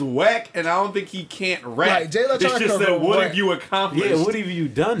said he was whack, and I don't think he can't rap. Right, Jay it's Electronica just that can what rap. have you accomplished? Yeah, what have you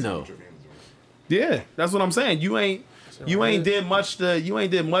done though? Yeah, that's what I'm saying. You ain't did much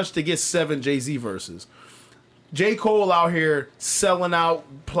to get 7 Jay-Z verses. J. Cole out here selling out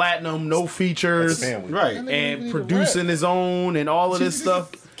platinum, no features, Right. and producing his own and all of this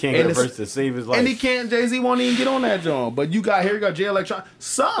stuff. Can't And get a it's- verse to save his life. And he can't. Jay-Z won't even get on that joint. But you got Jay Electronica.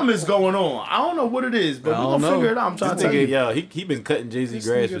 Something is going on. I don't know what it is, but we're don't gonna know. figure it out. I'm trying to tell you. Yeah, he been cutting Jay-Z This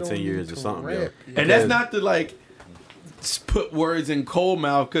grass nigga for 10 don't years need or to something, yo. rap. And that's not to like put words in Cole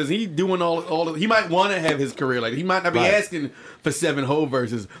mouth because he doing all he might want to have his career like he might not be Right. asking for 7 whole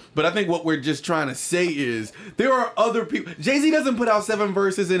verses, but I think what we're just trying to say is there are other people. Jay-Z doesn't put out 7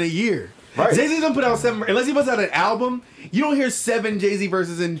 verses in a year. Right. Jay-Z doesn't put out 7 unless he puts out an album. You don't hear 7 Jay-Z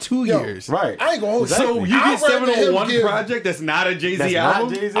verses in 2 Yo, years. Right. I ain't gonna hold So you. you get I'd 7 rather on him one give- project that's not a Jay-Z That's not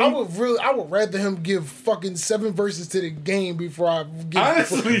album. Jay-Z. I would rather him give fucking 7 verses to the Game before I give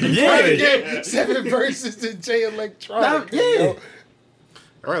Honestly, before I yeah. give 7 verses to Jay Electronica. Yeah.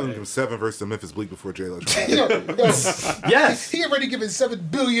 I'd rather give him 7 verses to Memphis Bleak before Jay Electronica. Yo, Yes. he already giving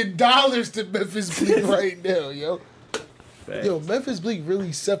 $7 billion to Memphis Bleak right now, yo. Yo, Memphis Bleak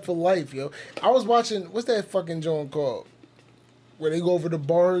really set for life, yo. I was watching, what's that fucking joint called? Where they go over the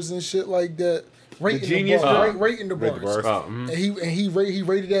bars and shit like that. Rating the, Genius bar, joint? rating the bars. bars. Oh, mhm. And he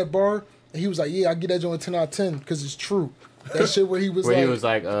rated that bar, and he was like, "Yeah, I get that joint 10 out of 10 because it's true." That shit where he was Where like, he was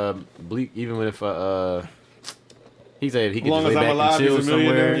like, Bleak, even if he said he could Long just as lay I'm back alive, and chill he's a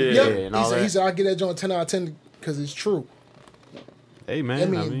millionaire. somewhere. "Yep." Yeah, and all he that. said, "I get that joint 10 out of 10 because it's true." Hey, I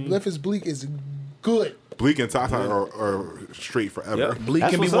man. mean, Memphis Bleak is good. Bleak and Tata are straight forever. Yep. Bleak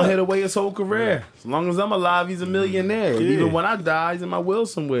That's can be what's one up. hit away his whole career. As long as I'm alive, he's a millionaire. Yeah. Even when I die, he's in my will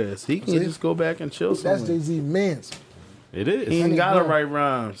somewhere. So he can See? just go back and chill somewhere. That's Jay Z man's. It is. He ain't Funny gotta bro. write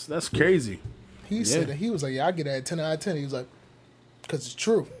rhymes. That's crazy. He said that he was like, "Yeah, I get that 10 out of 10." He was like, "Cause it's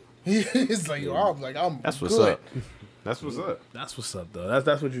true." He's like, "Yo, I'm like, I'm That's what's good." up. That's what's up. That's what's up, though.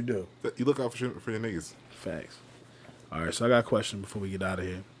 That's what you do. You look out for your niggas. Facts. All right, so I got a question before we get out of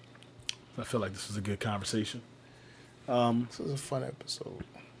here. I feel like this was a good conversation. This was a fun episode.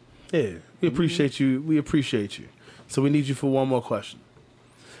 Yeah, we appreciate you. We appreciate you. So we need you for one more question.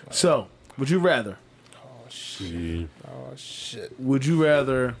 So, would you rather? Oh shit! Oh shit! Would you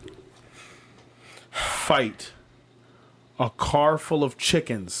rather fight a car full of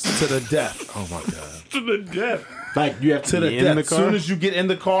chickens to the death? Oh my god. To the death. Like, you have to To the be death. in the As car. soon as you get in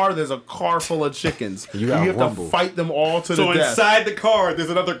the car, there's a car full of chickens. You gotta have rumble. to fight them all to So the death. inside the car, there's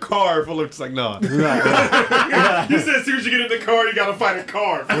another car full of. It's like, no. You said as soon as you get in the car, you gotta fight a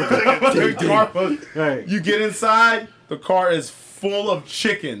car. Right. You get inside, the car is full of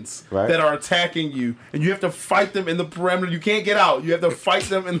chickens Right. that are attacking you, and you have to fight them in the perimeter. You can't get out. You have to fight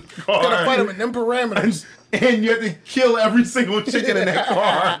them in the car. You gotta fight him in them parameters. And you have to kill every single chicken in that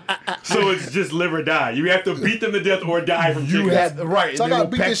car. So it's just live or die. You have to beat them to death or die from You chickens. have right. So I and they gotta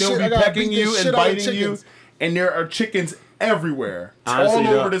will beat peck, this they'll shit- be I gotta pecking beat you this and shit out of biting you, chickens. and there are chickens everywhere, Honestly, all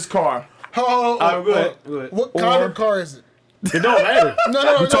though. over this car. Oh, go ahead. Go ahead. What kind Or- of car is it? It don't matter.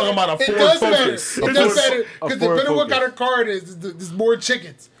 No. We're talking about a It Ford does matter. Focus. It A does Ford- matter a because Ford depending on what Focus. kind of car it is, there's more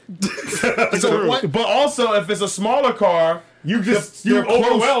chickens. So what? But also, if it's a smaller car, You just they're you're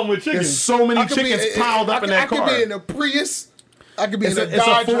overwhelmed with There's chickens. so many I could be- chickens piled up in I that car. could be in a Prius. I could be It's in a, a it's a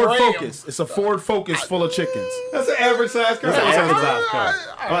Dodge Ford Ram. Focus. It's a Ford Focus full of chickens. That's an average size car. That's an average size car.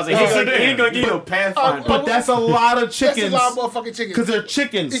 I was like, he ain't gonna give you a Pathfinder. But that's a lot of That's a chickens. lot of motherfucking chickens. Because they're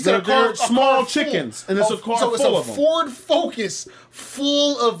chickens. He said They're a small car chickens. full. And it's a car so full it's of a them. Ford Focus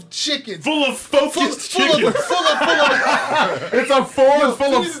full of chickens. Full of focused chickens. Full of It's a Ford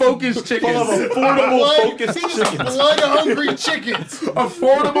full of these- focused chickens. Affordable focused these chickens. blood-hungry chickens.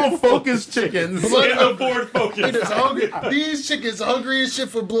 Affordable focused chickens. In the Ford Focus. It is hungry. These chickens hungry as shit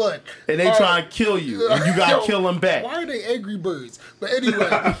for blood. And they try to kill you. And you gotta Yo, kill them back. Why are they angry birds? But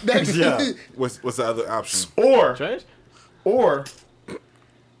anyway, next. Yeah. What's the other option? Or Trash?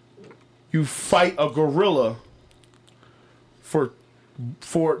 you fight a gorilla for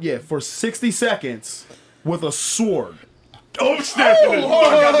 60 seconds with a sword. Oh, snap. Fuck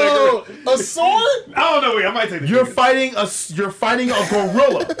out that girl. A sword? I don't know. Wait, I might take the You're chicken. fighting a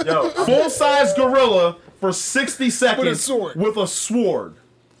gorilla. Full size gorilla for 60 seconds With a sword. with a sword.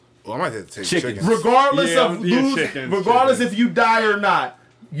 Well, I might have to take Chickens. chickens. Regardless Yeah, of yeah, lose, chickens, regardless chickens. if you die or not,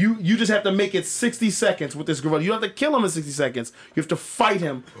 you just have to make it 60 seconds with this gorilla. You don't have to kill him in 60 seconds. You have to fight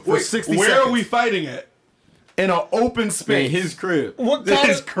him for Wait, 60 where seconds. are we fighting at? In an open In space. his crib. What kind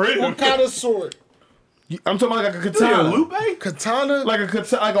His of crib. What kind of sword? I'm talking about like a katana. Lupe? Katana. Like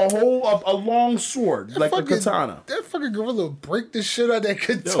a long sword, like a katana. That fucking gorilla break the shit out of that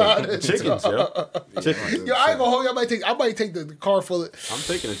katana. Chickens, yo. Chickens. Yo, I ain't gonna hold you. I might take the car full of. I'm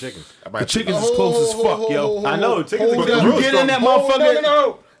taking the chickens. The chickens is close as fuck, yo. I know, chickens hold are on. good. You get in that motherfucker.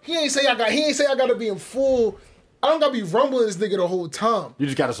 No. He ain't say I gotta be in full. I don't gotta be rumbling this nigga the whole time. You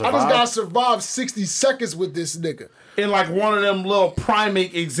just gotta survive. I just gotta survive 60 seconds with this nigga. In like one of them little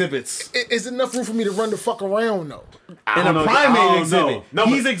primate exhibits. Is enough room for me to run the fuck around though? In a primate exhibit. No,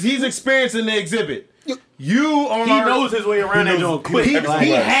 he's experiencing the exhibit. You are. He knows his way around that joint quick. He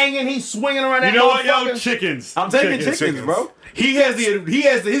hanging, he's swinging around that. You know what, yo? motherfucker. Chickens. I'm taking chickens, bro. He has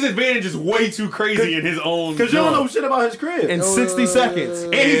his advantage is way too crazy in his own. Because you don't know shit about his crib. In 60 seconds.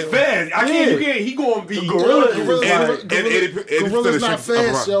 And he's fast. He gonna be Gorillas Gorilla's not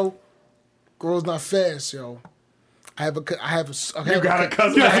fast, yo. Gorilla's not fast, yo. I have a cousin. I have a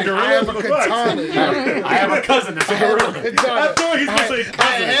katana. I have a cousin that's a gorilla. I thought he's gonna say I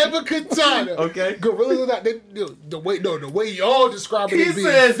cousin. have a katana. Okay. Gorillas are not the way y'all describe it. He as being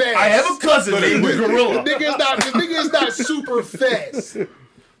says, fast. I have a cousin named The Gorilla. nigga is not super fast.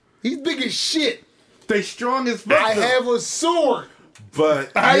 He's big as shit. They strong as fuck. I have a sword.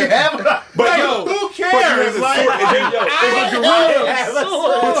 But I have a. But yo, who but you have cares? a Like, sword, and then,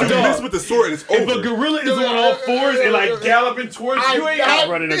 but you Dog. miss with the sword, it's If a over. gorilla is on all fours and like galloping towards you, ain't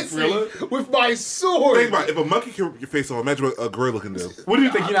outrunning a gorilla. with my sword. Think about it, if a monkey can rip your face off, imagine what a gorilla can do. What do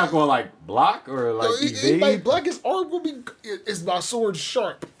you think? You're not going like block or like He evade? like black his arm will be. Is my sword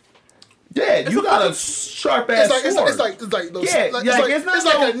sharp? Yeah, you got a sharp ass It's sword. like those, Yeah, like, like, it's it's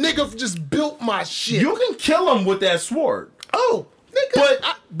like, not a nigga just built my shit. You can kill him with that sword. Oh,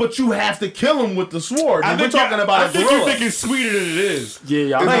 nigga. But you have to kill him with the sword. And we're talking I about a think gorilla. you're thinking sweeter than it is. Yeah,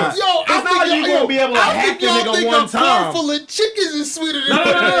 y'all Like, not. Yo, It's not like you gonna be able to hack the nigga one a car time. full of chickens is sweeter than No.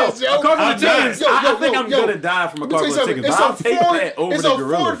 it is, yo. A car full of chickens. Yo, I yo, think yo, I'm yo. gonna die from a Let me car tell you full of something. chickens. But I'll take that over It's the a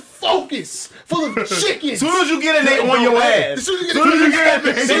gorilla. Ford Focus full of chickens. As soon as you get in, they on your ass. As soon as As soon as you get in,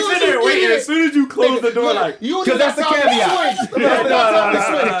 they as soon sit as there you waiting. get As soon as you close the door, Look, like you don't 'cause even that's the got time to caveat. swing. No.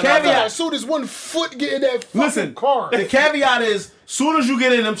 The caveat. As soon as one foot get in that fucking Listen, car. the caveat is, soon as you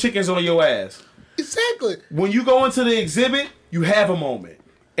get in, them chickens on your ass. Exactly. When you go into the exhibit, you have a moment,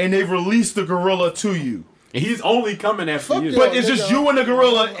 and they release the gorilla to you. he's only coming after Fuck you. you. But it's just nigga. you and the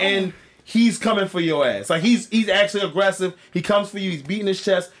gorilla, and he's coming for your ass. Like he's actually aggressive. He comes for you. He's beating his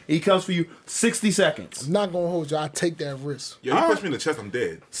chest. And he comes for you. 60 seconds. I'm not gonna hold you. I take that risk. Yo, you punch me in the chest, I'm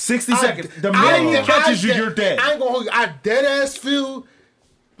dead. 60 seconds. The minute he catches you, you're dead. I ain't gonna hold you. I dead ass feel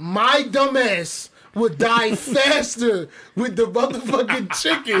my dumb ass would die faster with the motherfucking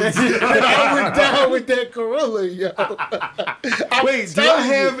chickens than I would die with that gorilla, yo. Wait, do I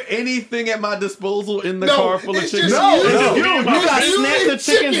have anything at my disposal in the No, car full of it's chickens? just No, you. it's you. It's You gotta you snap and the chickens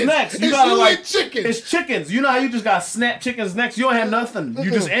chickens. next. You It's gotta you like and chickens. It's chickens. You know how you just gotta snap chickens next. You don't have nothing.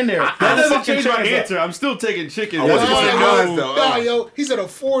 You just in there. That That's doesn't fucking change my chickens up. answer. I'm still taking chickens. I wasn't That's gonna what I say know. no, though. Nah, yo, he said a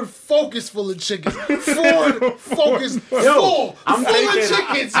Ford Focus full of chickens. Ford Focus full I'm of thinking,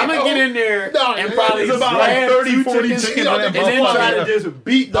 chickens. I'm gonna yo. get in there Nah, and yeah, probably it's about grab like 30, 2 40 chickens, chickens in and that then try motherfucker. to just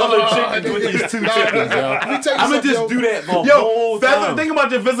beat the other chickens with these 2 chickens, yo. Let me tell you I'm gonna something, just yo. do that the Yo, whole feather, time. think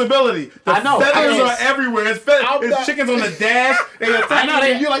about your visibility. The I know. feathers I are guess. everywhere. It's, I'm it's not- chickens on the dash. They attack know you, that.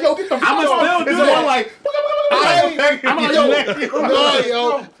 and you're like, yo, get the fuck I'ma off. still do It's that. one like, I'm like, yo, nah, yo.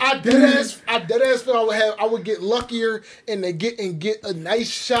 yo, I dead ass feel I would get luckier and get a nice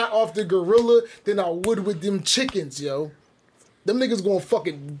shot off the gorilla than I would with them chickens, yo. Them niggas gonna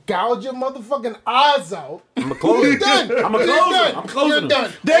fucking gouge your motherfucking eyes out. I'ma close You're it. done. I'ma You're close done. it. I'm closing You're them.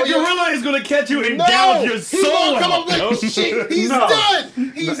 done. That Oh, yeah. gorilla is gonna catch you and No, gouge your he's soul gonna come out. up yo. like shit. He's No.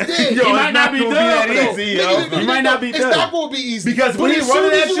 done. He's dead. Yo, He it's might not be gonna that though. easy, Nigga, yo. You might not be It's done. not gonna be easy. Because But when he as soon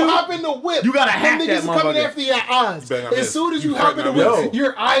running as at you you, hop in the whip, you gotta them hack niggas that is coming motherfucker. after your eyes. Bang, I As missed. soon as you You hop in the cracked my whip, whip.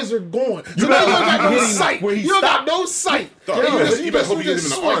 your eyes are gone. So You now you gotta don't got no hit him sight. where he You don't got stopped. no sight. Dog, Yeah, you better hope you get him in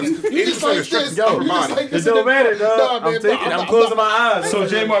the arms. You Anything just for like your stretch this. is upper You just body. like It this. don't matter, dog. Nah, I'm man, taking. but I'm closing my eyes. So,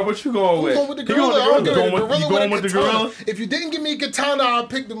 J-Mark, what you going I'm with? going with the You gorilla. going I'm with the going gorilla? You going with the katana. gorilla? If you didn't give me a katana, I'd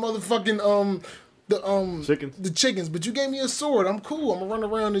pick the motherfucking Chickens? the chickens. But you gave me a sword. I'm cool. I'm gonna run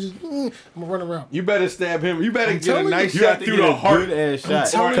around and just I'm gonna run around. You better stab him. You better get a telling nice You shot have to through get the a heart. good ass shot.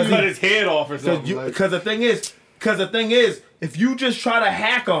 telling Or you. cut his head off or something. like- Because the thing is, if you just try to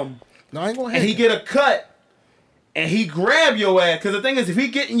hack him No, I ain't gonna and hit he you. get a cut and he grab your ass, because the thing is, if he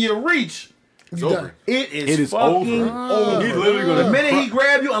get in your reach, You done. it is It is fucking over. He's literally The gonna. minute he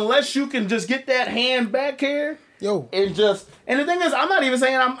grab you, unless you can just get that hand back here Yo, and the thing is, I'm not even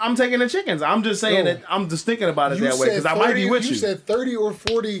saying I'm taking the chickens. I'm just saying Yo. that I'm just thinking about it you that way said because I might be 30 with You you. said 30 or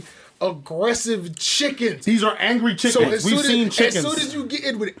 40 aggressive chickens. These are angry chickens. We've seen chickens. As soon as you get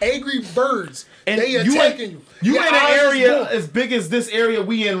in with angry birds, and they attacking you. You Your in an eyes is area going. as big as this area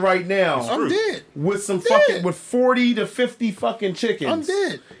we in right now. I'm dead. With some Dead. fucking with 40 to 50 fucking chickens. I'm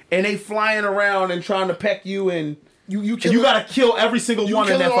dead. And they flying around and trying to peck you, and You you gotta kill every single one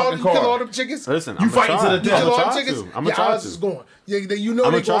in that fucking You kill all car. them chickens. Listen, You I'm fighting to the You death. kill all them try chickens. to. I'm Your try eyes to. is going. Yeah, you know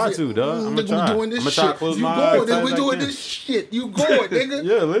I'ma they try gonna to, say, dog. I'ma nigga, try. we doing this I'ma shit. try to close You my going? eyes Nigga, as we I doing can. this shit. You going, nigga?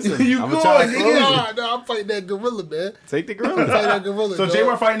 Yeah, listen. You I'ma going, try to nigga. close it. Nah, I'm fighting that gorilla, man. Take the I'm fighting gorilla. that gorilla. So dog. Jay,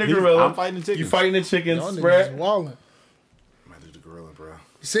 we're fighting the gorilla. I'm fighting the chickens. You fighting the chickens. Y'all niggas is Brad. wildin'. Might do the gorilla, bro.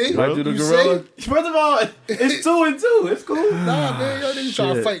 See? Might do the You gorilla. see? First of all, it's 2-2. It's cool. Nah, man, y'all niggas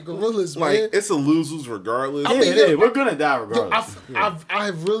trying to fight gorillas, man. Like, it's a lose-lose regardless. I Yeah, mean, it is. We're gonna die regardless. I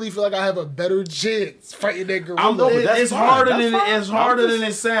really feel like I have a better chance fighting that gorilla. but that's It's fine. harder That's than fine. it's harder I'm than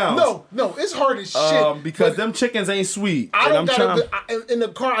it sounds. No, it's hard as shit. Because but them chickens ain't sweet. I And don't I'm gotta. trying. In the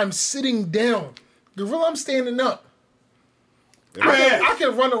car, I'm sitting down. Gorilla, I'm standing up. If I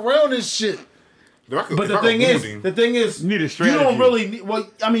can run around this shit. I could- But if the I thing could is, wound him- the thing is, You need a You strategy. don't really need. Well,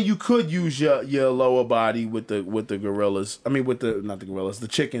 I mean, you could use your lower body with the gorillas. I mean, with the not the gorillas, the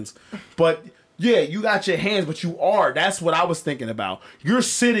chickens. But yeah, you got your hands, but you are. That's what I was thinking about. You're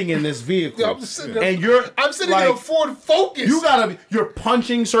sitting in this vehicle, Yeah, I'm just sitting there. and I'm sitting like, in a Ford Focus. You gotta. You're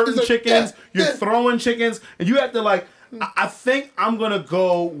punching certain It's like, chickens. yeah, You're yeah. throwing chickens, and you have to like. I think I'm gonna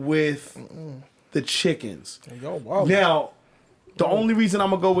go with the chickens. Y'all wild. Now, the only reason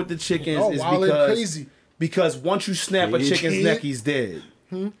I'm gonna go with the chickens Y'all is wild and because crazy. because once you snap a chicken's kid. neck, he's dead.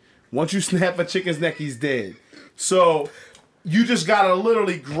 Once you snap a chicken's neck, he's dead. So you just gotta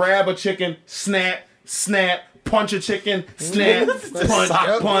literally grab a chicken, snap, punch a chicken, snap, punch,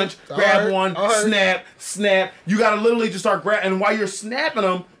 Yep. punch, All grab right, one, all right. snap. You gotta literally just start grabbing. And while you're snapping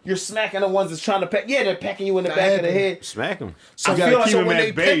them, you're smacking the ones that's trying to peck. Yeah, they're pecking you in the back of the head. Smack him. So I feel like keep so him when at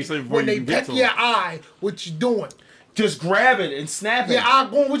they bay peck, so before when you they can get peck to your him. eye, what you doing? just grab it and snap it. Your eye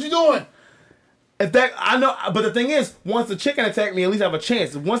going, what you doing? If that I know, but the thing is, once the chicken attacked me, at least I have a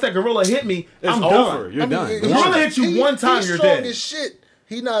chance. Once that gorilla hit me, I'm over. done. You're done. he- The gorilla hit you one time, he's you're strong dead. as shit.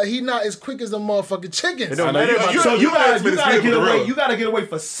 He not as quick as the motherfucking chickens. don't matter about So you gotta minutes get with a away. gorilla. You gotta get away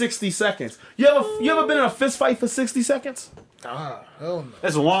for 60 seconds. You ever been in a fist fight for 60 seconds? Hell no.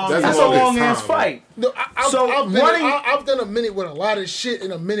 That's long. That's That's a a long long ass time, fight. No, So running- I've done a minute with a lot of shit,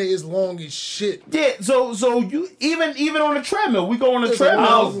 and a minute is long as shit. Yeah. So you even on the treadmill, we go on the It's a I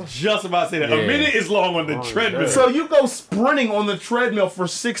treadmill. was just about to say that. Yeah. A minute is long on the treadmill. So you go sprinting on the treadmill for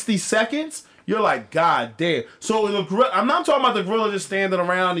 60 seconds. You're like, God damn. So the gorilla, I'm not talking about the gorilla just standing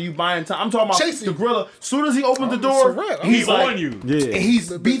around and you buying time. I'm talking about Chasing the you. gorilla. As soon as he opens the It's door, a wrap. he's He's like, on you. Yeah.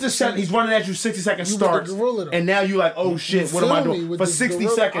 He's beat the shot. He's running at you. 60 seconds You with the starts, gorilla, though. and now you like, oh shit, what am I Feel me doing? with For this 60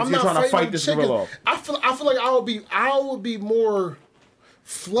 gorilla? seconds, I'm you're not trying to fighting fight them this chickens. gorilla off. I feel like I would be more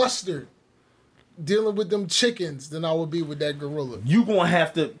flustered dealing with them chickens than I would be with that gorilla. You gonna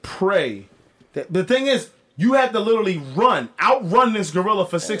have to pray. That the thing is, you have to literally outrun this gorilla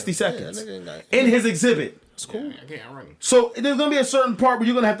for 60 seconds nigga ain't got- in his exhibit. It's cool. I can't run. So there's gonna be a certain part where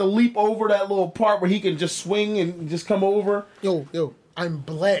you're gonna have to leap over that little part where he can just swing and just come over. Yo, I'm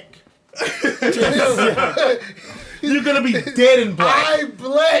black. You're gonna be dead in black. I'm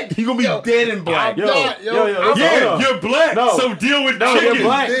black. You're gonna be dead in black. I'm not, yo, I'm yeah. Yeah, Hold on. you're black, No. so deal with No, chicken. you're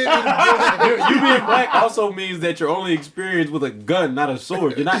black. dead in black. You being black also means that you're only experienced with a gun, not a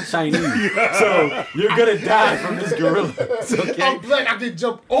sword. You're not Chinese, so you're gonna die from this gorilla. It's okay. I'm black. I can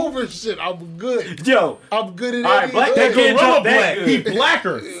jump over shit. I'm good. Yo, I'm good at all right, every black hood. that can't Gorilla jump that black. good. He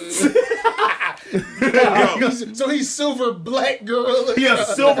blacker. So he's silver black gorilla. He a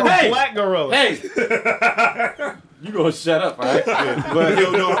silver Hey. black gorilla. Hey, you gonna shut up, all right? But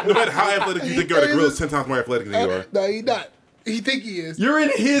yo, no matter how athletic you think you are, the gorilla's 10 times more athletic than you are. No, he not. He think he is. You're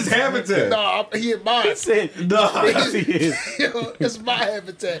in his habitat. Nah, he in mine. Said, no, yes, he is. Yo, that's my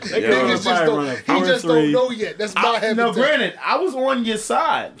habitat. They Niggas gonna just probably don't, run a he power just three. don't know yet. That's my habitat. No, granted, I was on your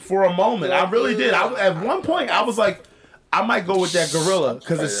side for a moment. I really did. At one point, I was like, I might go with that gorilla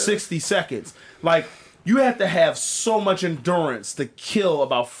because it's 60 seconds. Like, you have to have so much endurance to kill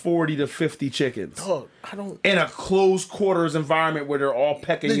about 40 to 50 chickens Dog, I don't. in a close quarters environment where they're all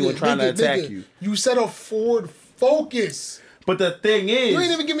pecking you and trying to attack you. You said a Ford Focus. But the thing You ain't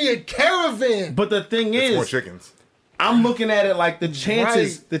is, even give me a Caravan. but the thing It's more is, chickens. I'm looking at it like the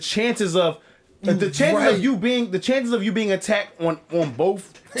chances, Right. the chances of you being attacked on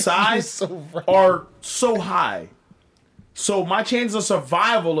both sides so right. are so high. So my chances of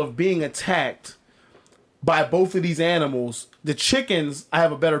survival of being attacked by both of these animals, the chickens, I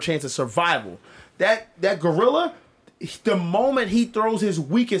have a better chance of survival. That gorilla, the moment he throws his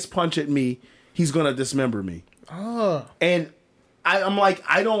weakest punch at me, he's gonna dismember me. And I'm like,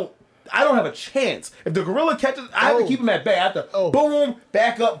 I don't I don't have a chance. If the gorilla catches, I have to keep him at bay. I have to boom,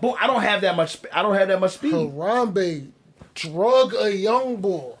 back up, boom. I don't have that much speed. Harambe drug a young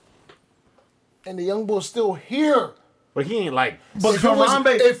bull, and the young bull's still here. But he ain't like. But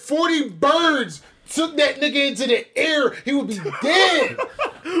Harambe, If 40 birds took that nigga into the air, he would be dead.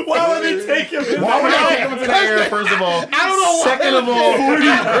 Why would they take him? why would I take him into the air? First of all, I don't know why. second of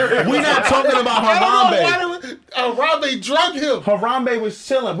all, we're not talking about Harambe. Harambe drug him. Harambe was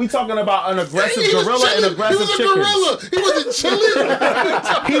chilling. We talking about an aggressive He was gorilla and chilling. aggressive He was a chickens.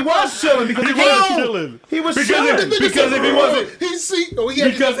 gorilla. He wasn't chilling. He was chilling because he was chilling. He was chilling. Because if he wasn't,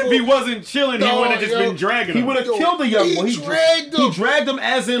 Because if he wasn't chilling, he No, would have just yo. been dragging He him. would have killed the young boy. He dragged him. He dragged him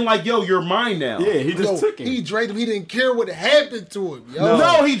as in like, yo, you're mine now. Yeah, he just took him. He dragged him. He didn't care what happened to him. Yo.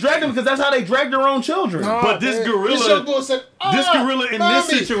 No, he dragged him because that's how they drag their own children. But this man. gorilla- This young boy said, This gorilla in this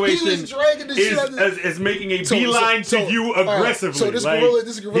mommy, situation he was dragging the shit out of is making a beeline to you all right, aggressively. So this Like, gorilla,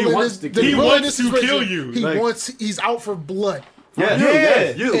 he wants to kill- he gorilla in wants this to situation, kill you. He Like- wants. He's out for blood.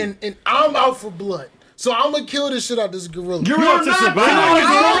 Yeah. You. And I'm out for blood. So I'm gonna kill this shit out of this gorilla. You're out to not survive. killing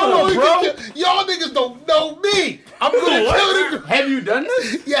this gorilla, bro. Y'all niggas don't know me. I'm gonna kill the gorilla. Have you done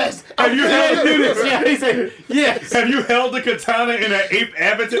this? Yes. Have you held Yeah, he said yes. Have you held a katana in an ape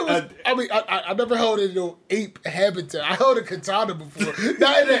habitat? I never held it in no ape habitat. I held a katana before.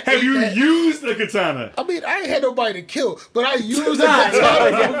 Not in an Have ape you ha- used a katana? I mean, I ain't had nobody to kill, but I used a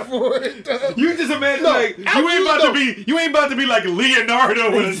katana before. You just imagine No, like I've you ain't about to be like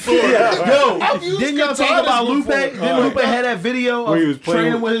Leonardo with a sword. Yo, I've used didn't y'all talk katanas about Lupe? before. Didn't Lupe had that video Where he was of playing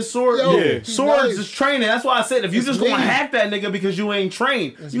training with- with his sword? Yo, Yeah. he's Swords nice. is training. That's why I said if you It's just gonna me. hack that nigga because you ain't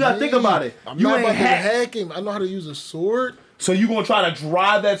trained, you gotta think Me. about it. I'm You not ain't about to hack. hack him. I know how to use a sword. So you gonna try to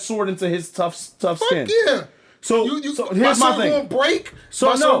drive that sword into his tough Fuck skin? yeah. So, so here's my sword thing. gonna break. So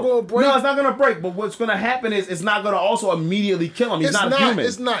my sword no, gonna break. no, it's not gonna break. But what's gonna happen is it's not gonna also immediately kill him. He's It's not, not. a human.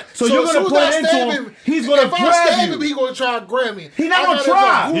 It's not. So you're as gonna soon as put I into stab him. He's gonna if I grab stab you. him, he gonna try to grab me. He's not I gonna got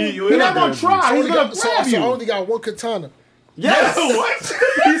try. him. He- He's not gonna try. He's gonna grab So you. I only got one katana. Yes. What?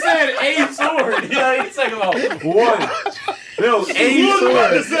 He said a sword. Yeah, he's talking about one. No, What was I about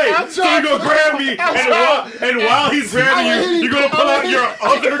to a sword. say? So you're gonna grab me, and while he's grabbing you, you're gonna pull out your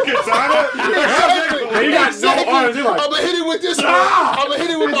other katana? He got no arms. He's like, I'm gonna hit him with this one. I'm gonna hit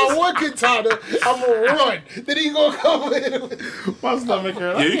him with my one katana. I'm gonna run. Then he gonna come in. My stomach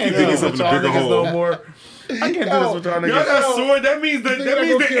hurt. Yeah, you keep digging yourself in a bigger hole. No more. I can't do this with y'all Y'all niggas. got a sword. That means think I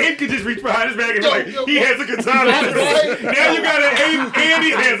the gonna kill- ape could just reach behind his back and be like, Yo, he has a katana. Right. Now you got an ape and he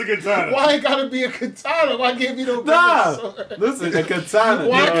has a katana. Why it gotta be a katana? Why can't be no nah. sword? Listen, a katana.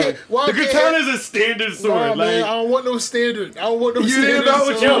 Why dog. can't? Why The can't? katana is a standard sword. Nah, man, I Like, don't want no standard. I don't want no you standard. ain't about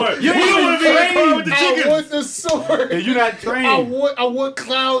what you sword. want. You You don't want to be like Carl with the I chickens. want the sword. And you're not trained. I want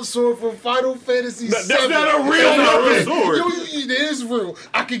Cloud Sword from Final Fantasy VII. That's not a real weapon. sword. It is real.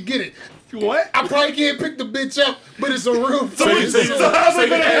 I can get it. What? I probably can't pick the bitch up, but it's a real So fucking how's it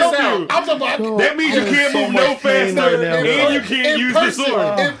gonna help you? I'm talking about. That means you can't so move no much pain faster, right now, and you can't use the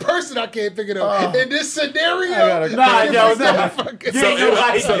sword. In person, I can't pick it up. In this scenario, Nah, yo, it's not nah. fucking- Yeah, you're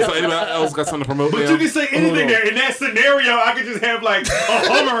right. So anybody else got something to promote? But now? you can say anything there. In that scenario, I could just have like a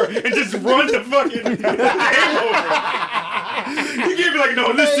Hummer and just run the fucking game over. You can't be like,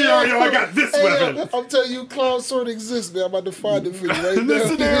 no, in this scenario, I got this weapon. I'm telling you, Cloud Sword exists, man. I'm about to find it for you right In this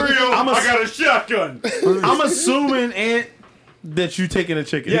now. scenario, I got a shotgun. I'm assuming, Ant, that you taking the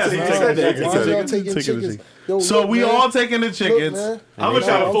chicken. Yes, he said that. Why y'all taking Taking chickens? the Yo, So look, we man. all taking the chickens. Look, man. I'm gonna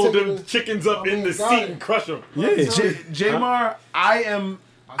try to I'm fold taking them the- chickens up in the got seat it. and crush them. Jamar, I ain't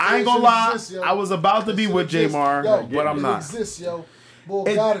it gonna lie. exists, yo. I was about to be with Jamar, Yo, but I'm it not. exists, yo.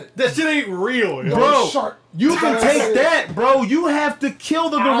 Boy, got it. That shit ain't real, yo. Bro, Shark. you can take that, bro. You have to kill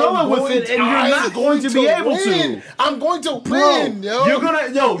the gorilla with it, and you're not going to be able win. to. I'm going to Bro, win, yo. you're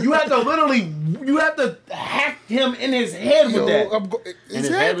gonna, you have to literally, you have to hack him in his head with Yo, that.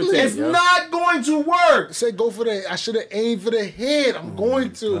 exactly. habitat, It's not going to work. Say go for the. I should have aimed for the head. I'm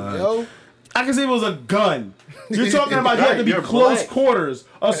going to, yo. I can see if it was a gun. You're talking about you have to be You're close black. quarters.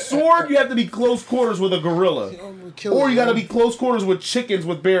 A sword, you have to be close quarters with a gorilla. I'm gonna kill Or him, you got to yo. be close quarters with chickens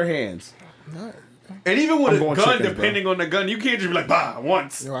with bare hands. And even with I'm a going gun, chickens, bro. depending on the gun, you can't just be like, bah,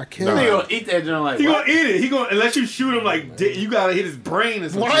 once. Yo, I He can't. gonna eat that joint like He what? gonna eat it. He gonna unless you shoot him like you gotta hit his brain or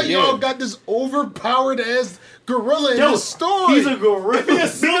something. Why y'all got this overpowered ass gorilla in Yo, this story? he's a gorilla. He a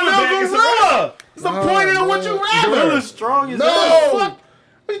silverback. It's a- Gorilla! It's the point of what you rather. Gorilla's strong as No! hell. Fuck.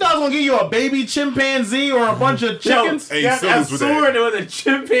 You thought I was gonna give you a baby chimpanzee or a bunch of chickens? Hey, Got still a lose with that. sword with a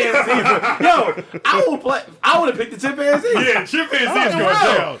chimpanzee. Yo, I would have picked the chimpanzee. Yeah, chimpanzees going real.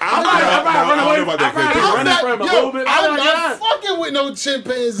 down. I'm not running away. I don't know about that, I'm Chris. not running from him a little bit. I'm I'm not not. fucking with no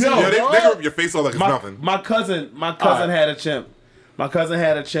chimpanzee. Yo, Yeah, they dog. rip your face off like it's My nothing. cousin Alright. had a chimp. My cousin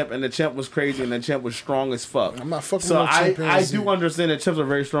had a chimp, and the chimp was crazy, and the chimp was strong as fuck. I'm not fucking so with no I chimpanzee. do understand that chimps are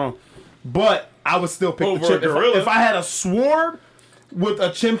very strong, but I would still pick Over the chimp. a gorilla? If I had a sword with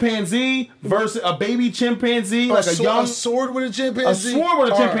a chimpanzee versus a baby chimpanzee, like a young a sword with a chimpanzee. a sword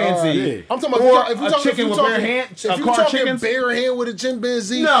with a chimpanzee. I'm talking Or about if you a talking, chicken with bare If hands, a you car talking chickens. bare hand with a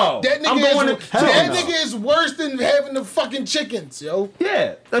chimpanzee, No, that I'm nigga going is to- hell that no. nigga is worse than having the fucking chickens, yo.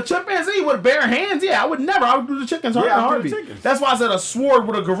 Yeah, a chimpanzee with bare hands. Yeah, I would never. I would do the chickens in a I'd do the heartbeat. chickens. That's why I said a sword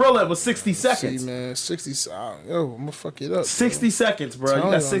with a gorilla was 60 seconds. See, man, 60. Yo, I'm gonna fuck it up. 60 seconds, bro. You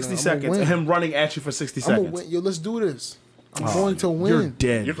Telling got you, 60 I'm seconds. gonna win. Him running at you for 60 I'm gonna seconds. win. Yo, let's do this. I'm going to win. You're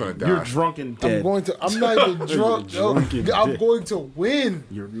dead. You're gonna die. You're drunk and dead. I'm going to. I'm not even drunk, yo. Drunken I'm dick. going to win.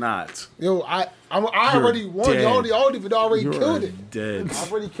 You're not. Yo, I already won. dead. Y'all already You're killed it. dead. I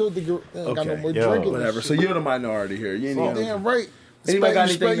already killed the girl. Got no Okay, more yo, drinking. Whatever. So you're the minority here. You ain't even. Damn right. Anybody got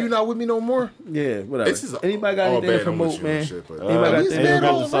Spec, anything you not with me no more? Yeah, whatever. This is Anybody got all anything to bad on promote, with you man? and shit, but- Anybody got He's anything? bad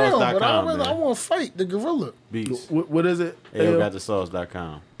got all the around, sauce.com, but I man. want to fight the gorilla. Beats. What is it?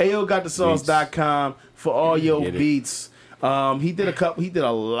 AOGotTheSauce.com. AOGotTheSauce.com for all your Get it. beats. He did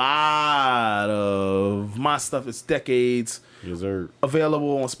a lot of my stuff. It's decades. Reserve.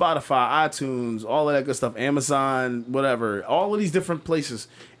 Available on Spotify, iTunes, all of that good stuff, Amazon, whatever. All of these different places.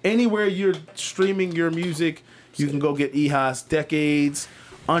 Anywhere you're streaming your music, you can go get EHOS Decades,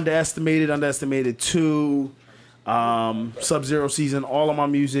 Underestimated 2, Sub-Zero Season, all of my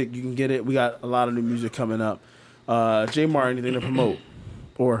music. You can get it. We got a lot of new music coming up. J Mar, anything to promote?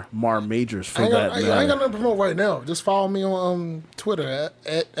 Or Mar Majors for I ain't, that got, I ain't matter. got nothing to promote right now. Just follow me on Twitter at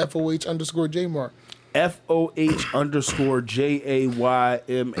FOH_JMar.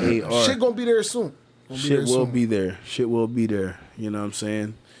 FOH_JAYMAR. Shit gonna be there soon. Shit will be there. Shit will be there. You know what I'm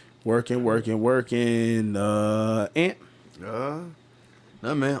saying? Working. Ant.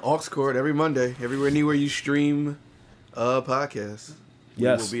 No man, aux cord every Monday, everywhere anywhere you stream podcasts.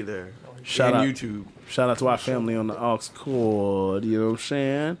 Yes. We will be there. Shout and out. YouTube. Shout out to our family on the aux cord. You know what I'm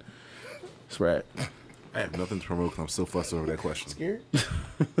saying? That's right. I have nothing to promote because I'm so fussed over that question. Scared?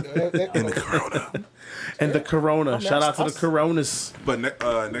 And the corona. And the Corona. Shout out to the Coronas. But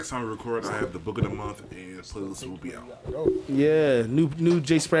next time we record, I have the book of the month and playlist will be out. Yeah. New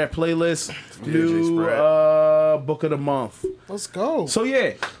J Sprat playlist. Yeah, New J Sprat. book of the month. Let's go. So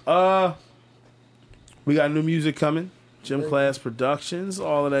yeah. We got new music coming. Gym Class Productions,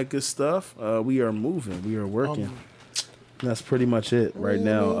 all of that good stuff. We are moving. We are working. That's pretty much it right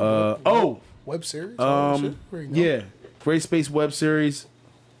now. Web series? All that shit? Where you go? Yeah. Great Space web series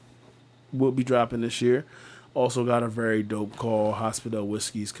will be dropping this year. Also got a very dope call. Hospital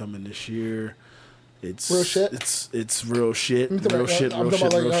Whiskey's coming this year. It's Real shit? It's real shit. I'm talking Real about- shit. I'm Real talking shit.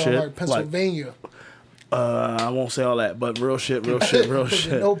 about Real like, shit. like Pennsylvania. I won't say all that, but real shit. Real shit. Real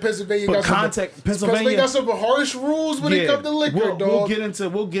shit. No, Pennsylvania But got contact some, Pennsylvania got some harsh rules when it comes to liquor, we'll dog.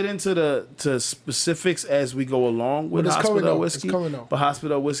 get into the specifics as we go along with But it's coming Hospital out. Whiskey. It's coming out. But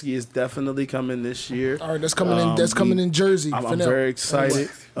Hospital Whiskey is definitely coming this year. All right, that's coming in. That's coming in Jersey. I'm for now. very excited.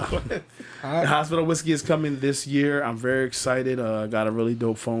 right. Hospital Whiskey is coming this year. I'm very excited. I got a really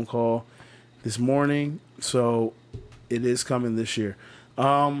dope phone call this morning, so it is coming this year.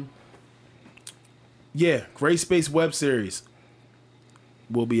 Yeah, Gray Space web series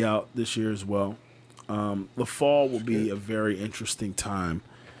will be out this year as well. The fall will be a very interesting time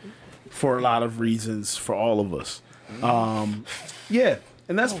for a lot of reasons for all of us. Yeah,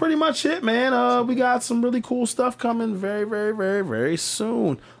 and that's pretty much it, man. We got some really cool stuff coming very, very, very, very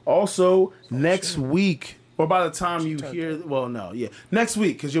soon. Also, next week, or by the time you hear, next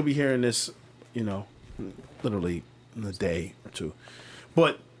week, because you'll be hearing this, literally in a day or two.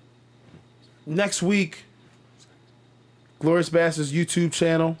 But next week, Glorious Bastards YouTube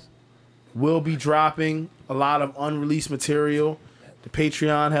channel will be dropping a lot of unreleased material. The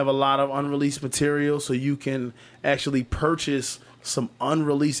Patreon have a lot of unreleased material, so you can actually purchase some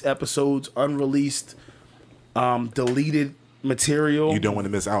unreleased episodes, unreleased, deleted material. You don't want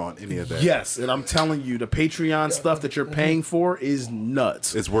to miss out on any of that. Yes, and I'm telling you, the Patreon stuff that you're paying for is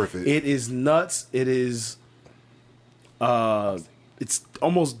nuts. It's worth it. It is nuts. It is. It's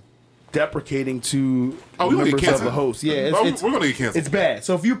almost deprecating to Oh, we gonna get members of canceled. the host. Yeah, it's we're gonna get canceled. It's bad.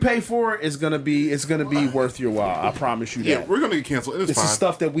 So if you pay for it, it's gonna be worth your while. I promise you that. Yeah, we're gonna get canceled. And it's This fine. is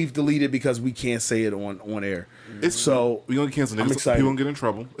stuff that we've deleted because we can't say it on air. It's So we're gonna get canceled. I'm Niggas, excited. People gonna get in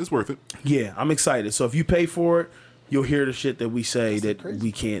trouble. It's worth it. yeah, I'm excited. So if you pay for it, you'll hear the shit that we say that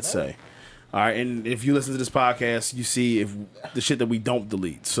we can't say. All right, and if you listen to this podcast, you see if the shit that we don't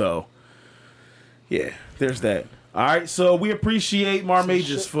delete. So yeah, there's that. All right, so we appreciate Mar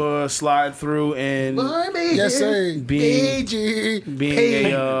Majors for sliding through and Yes, sir. being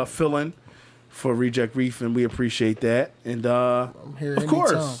Major. a fill-in for Reject Reef, and we appreciate that. And here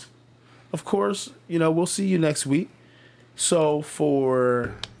of course, you know, we'll see you next week. So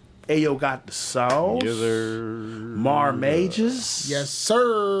for Ayo Got the Sauce, Mar Mages, Yes,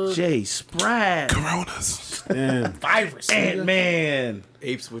 sir. Jay Spratt, Coronas. Virus. Ant-Man,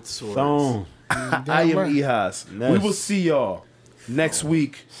 Apes with swords. Stone. I am right. Ehas. We will see y'all next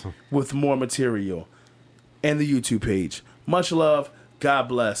week with more material and the YouTube page. Much love. God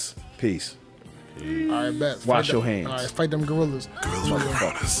bless. Peace. All right, bet. Wash Fight your them- hands. All right, fight them gorillas.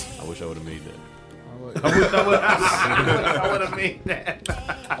 Coronas. I wish I would have made that. I would have made that.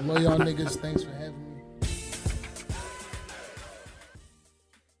 I love y'all niggas. Thanks for having me.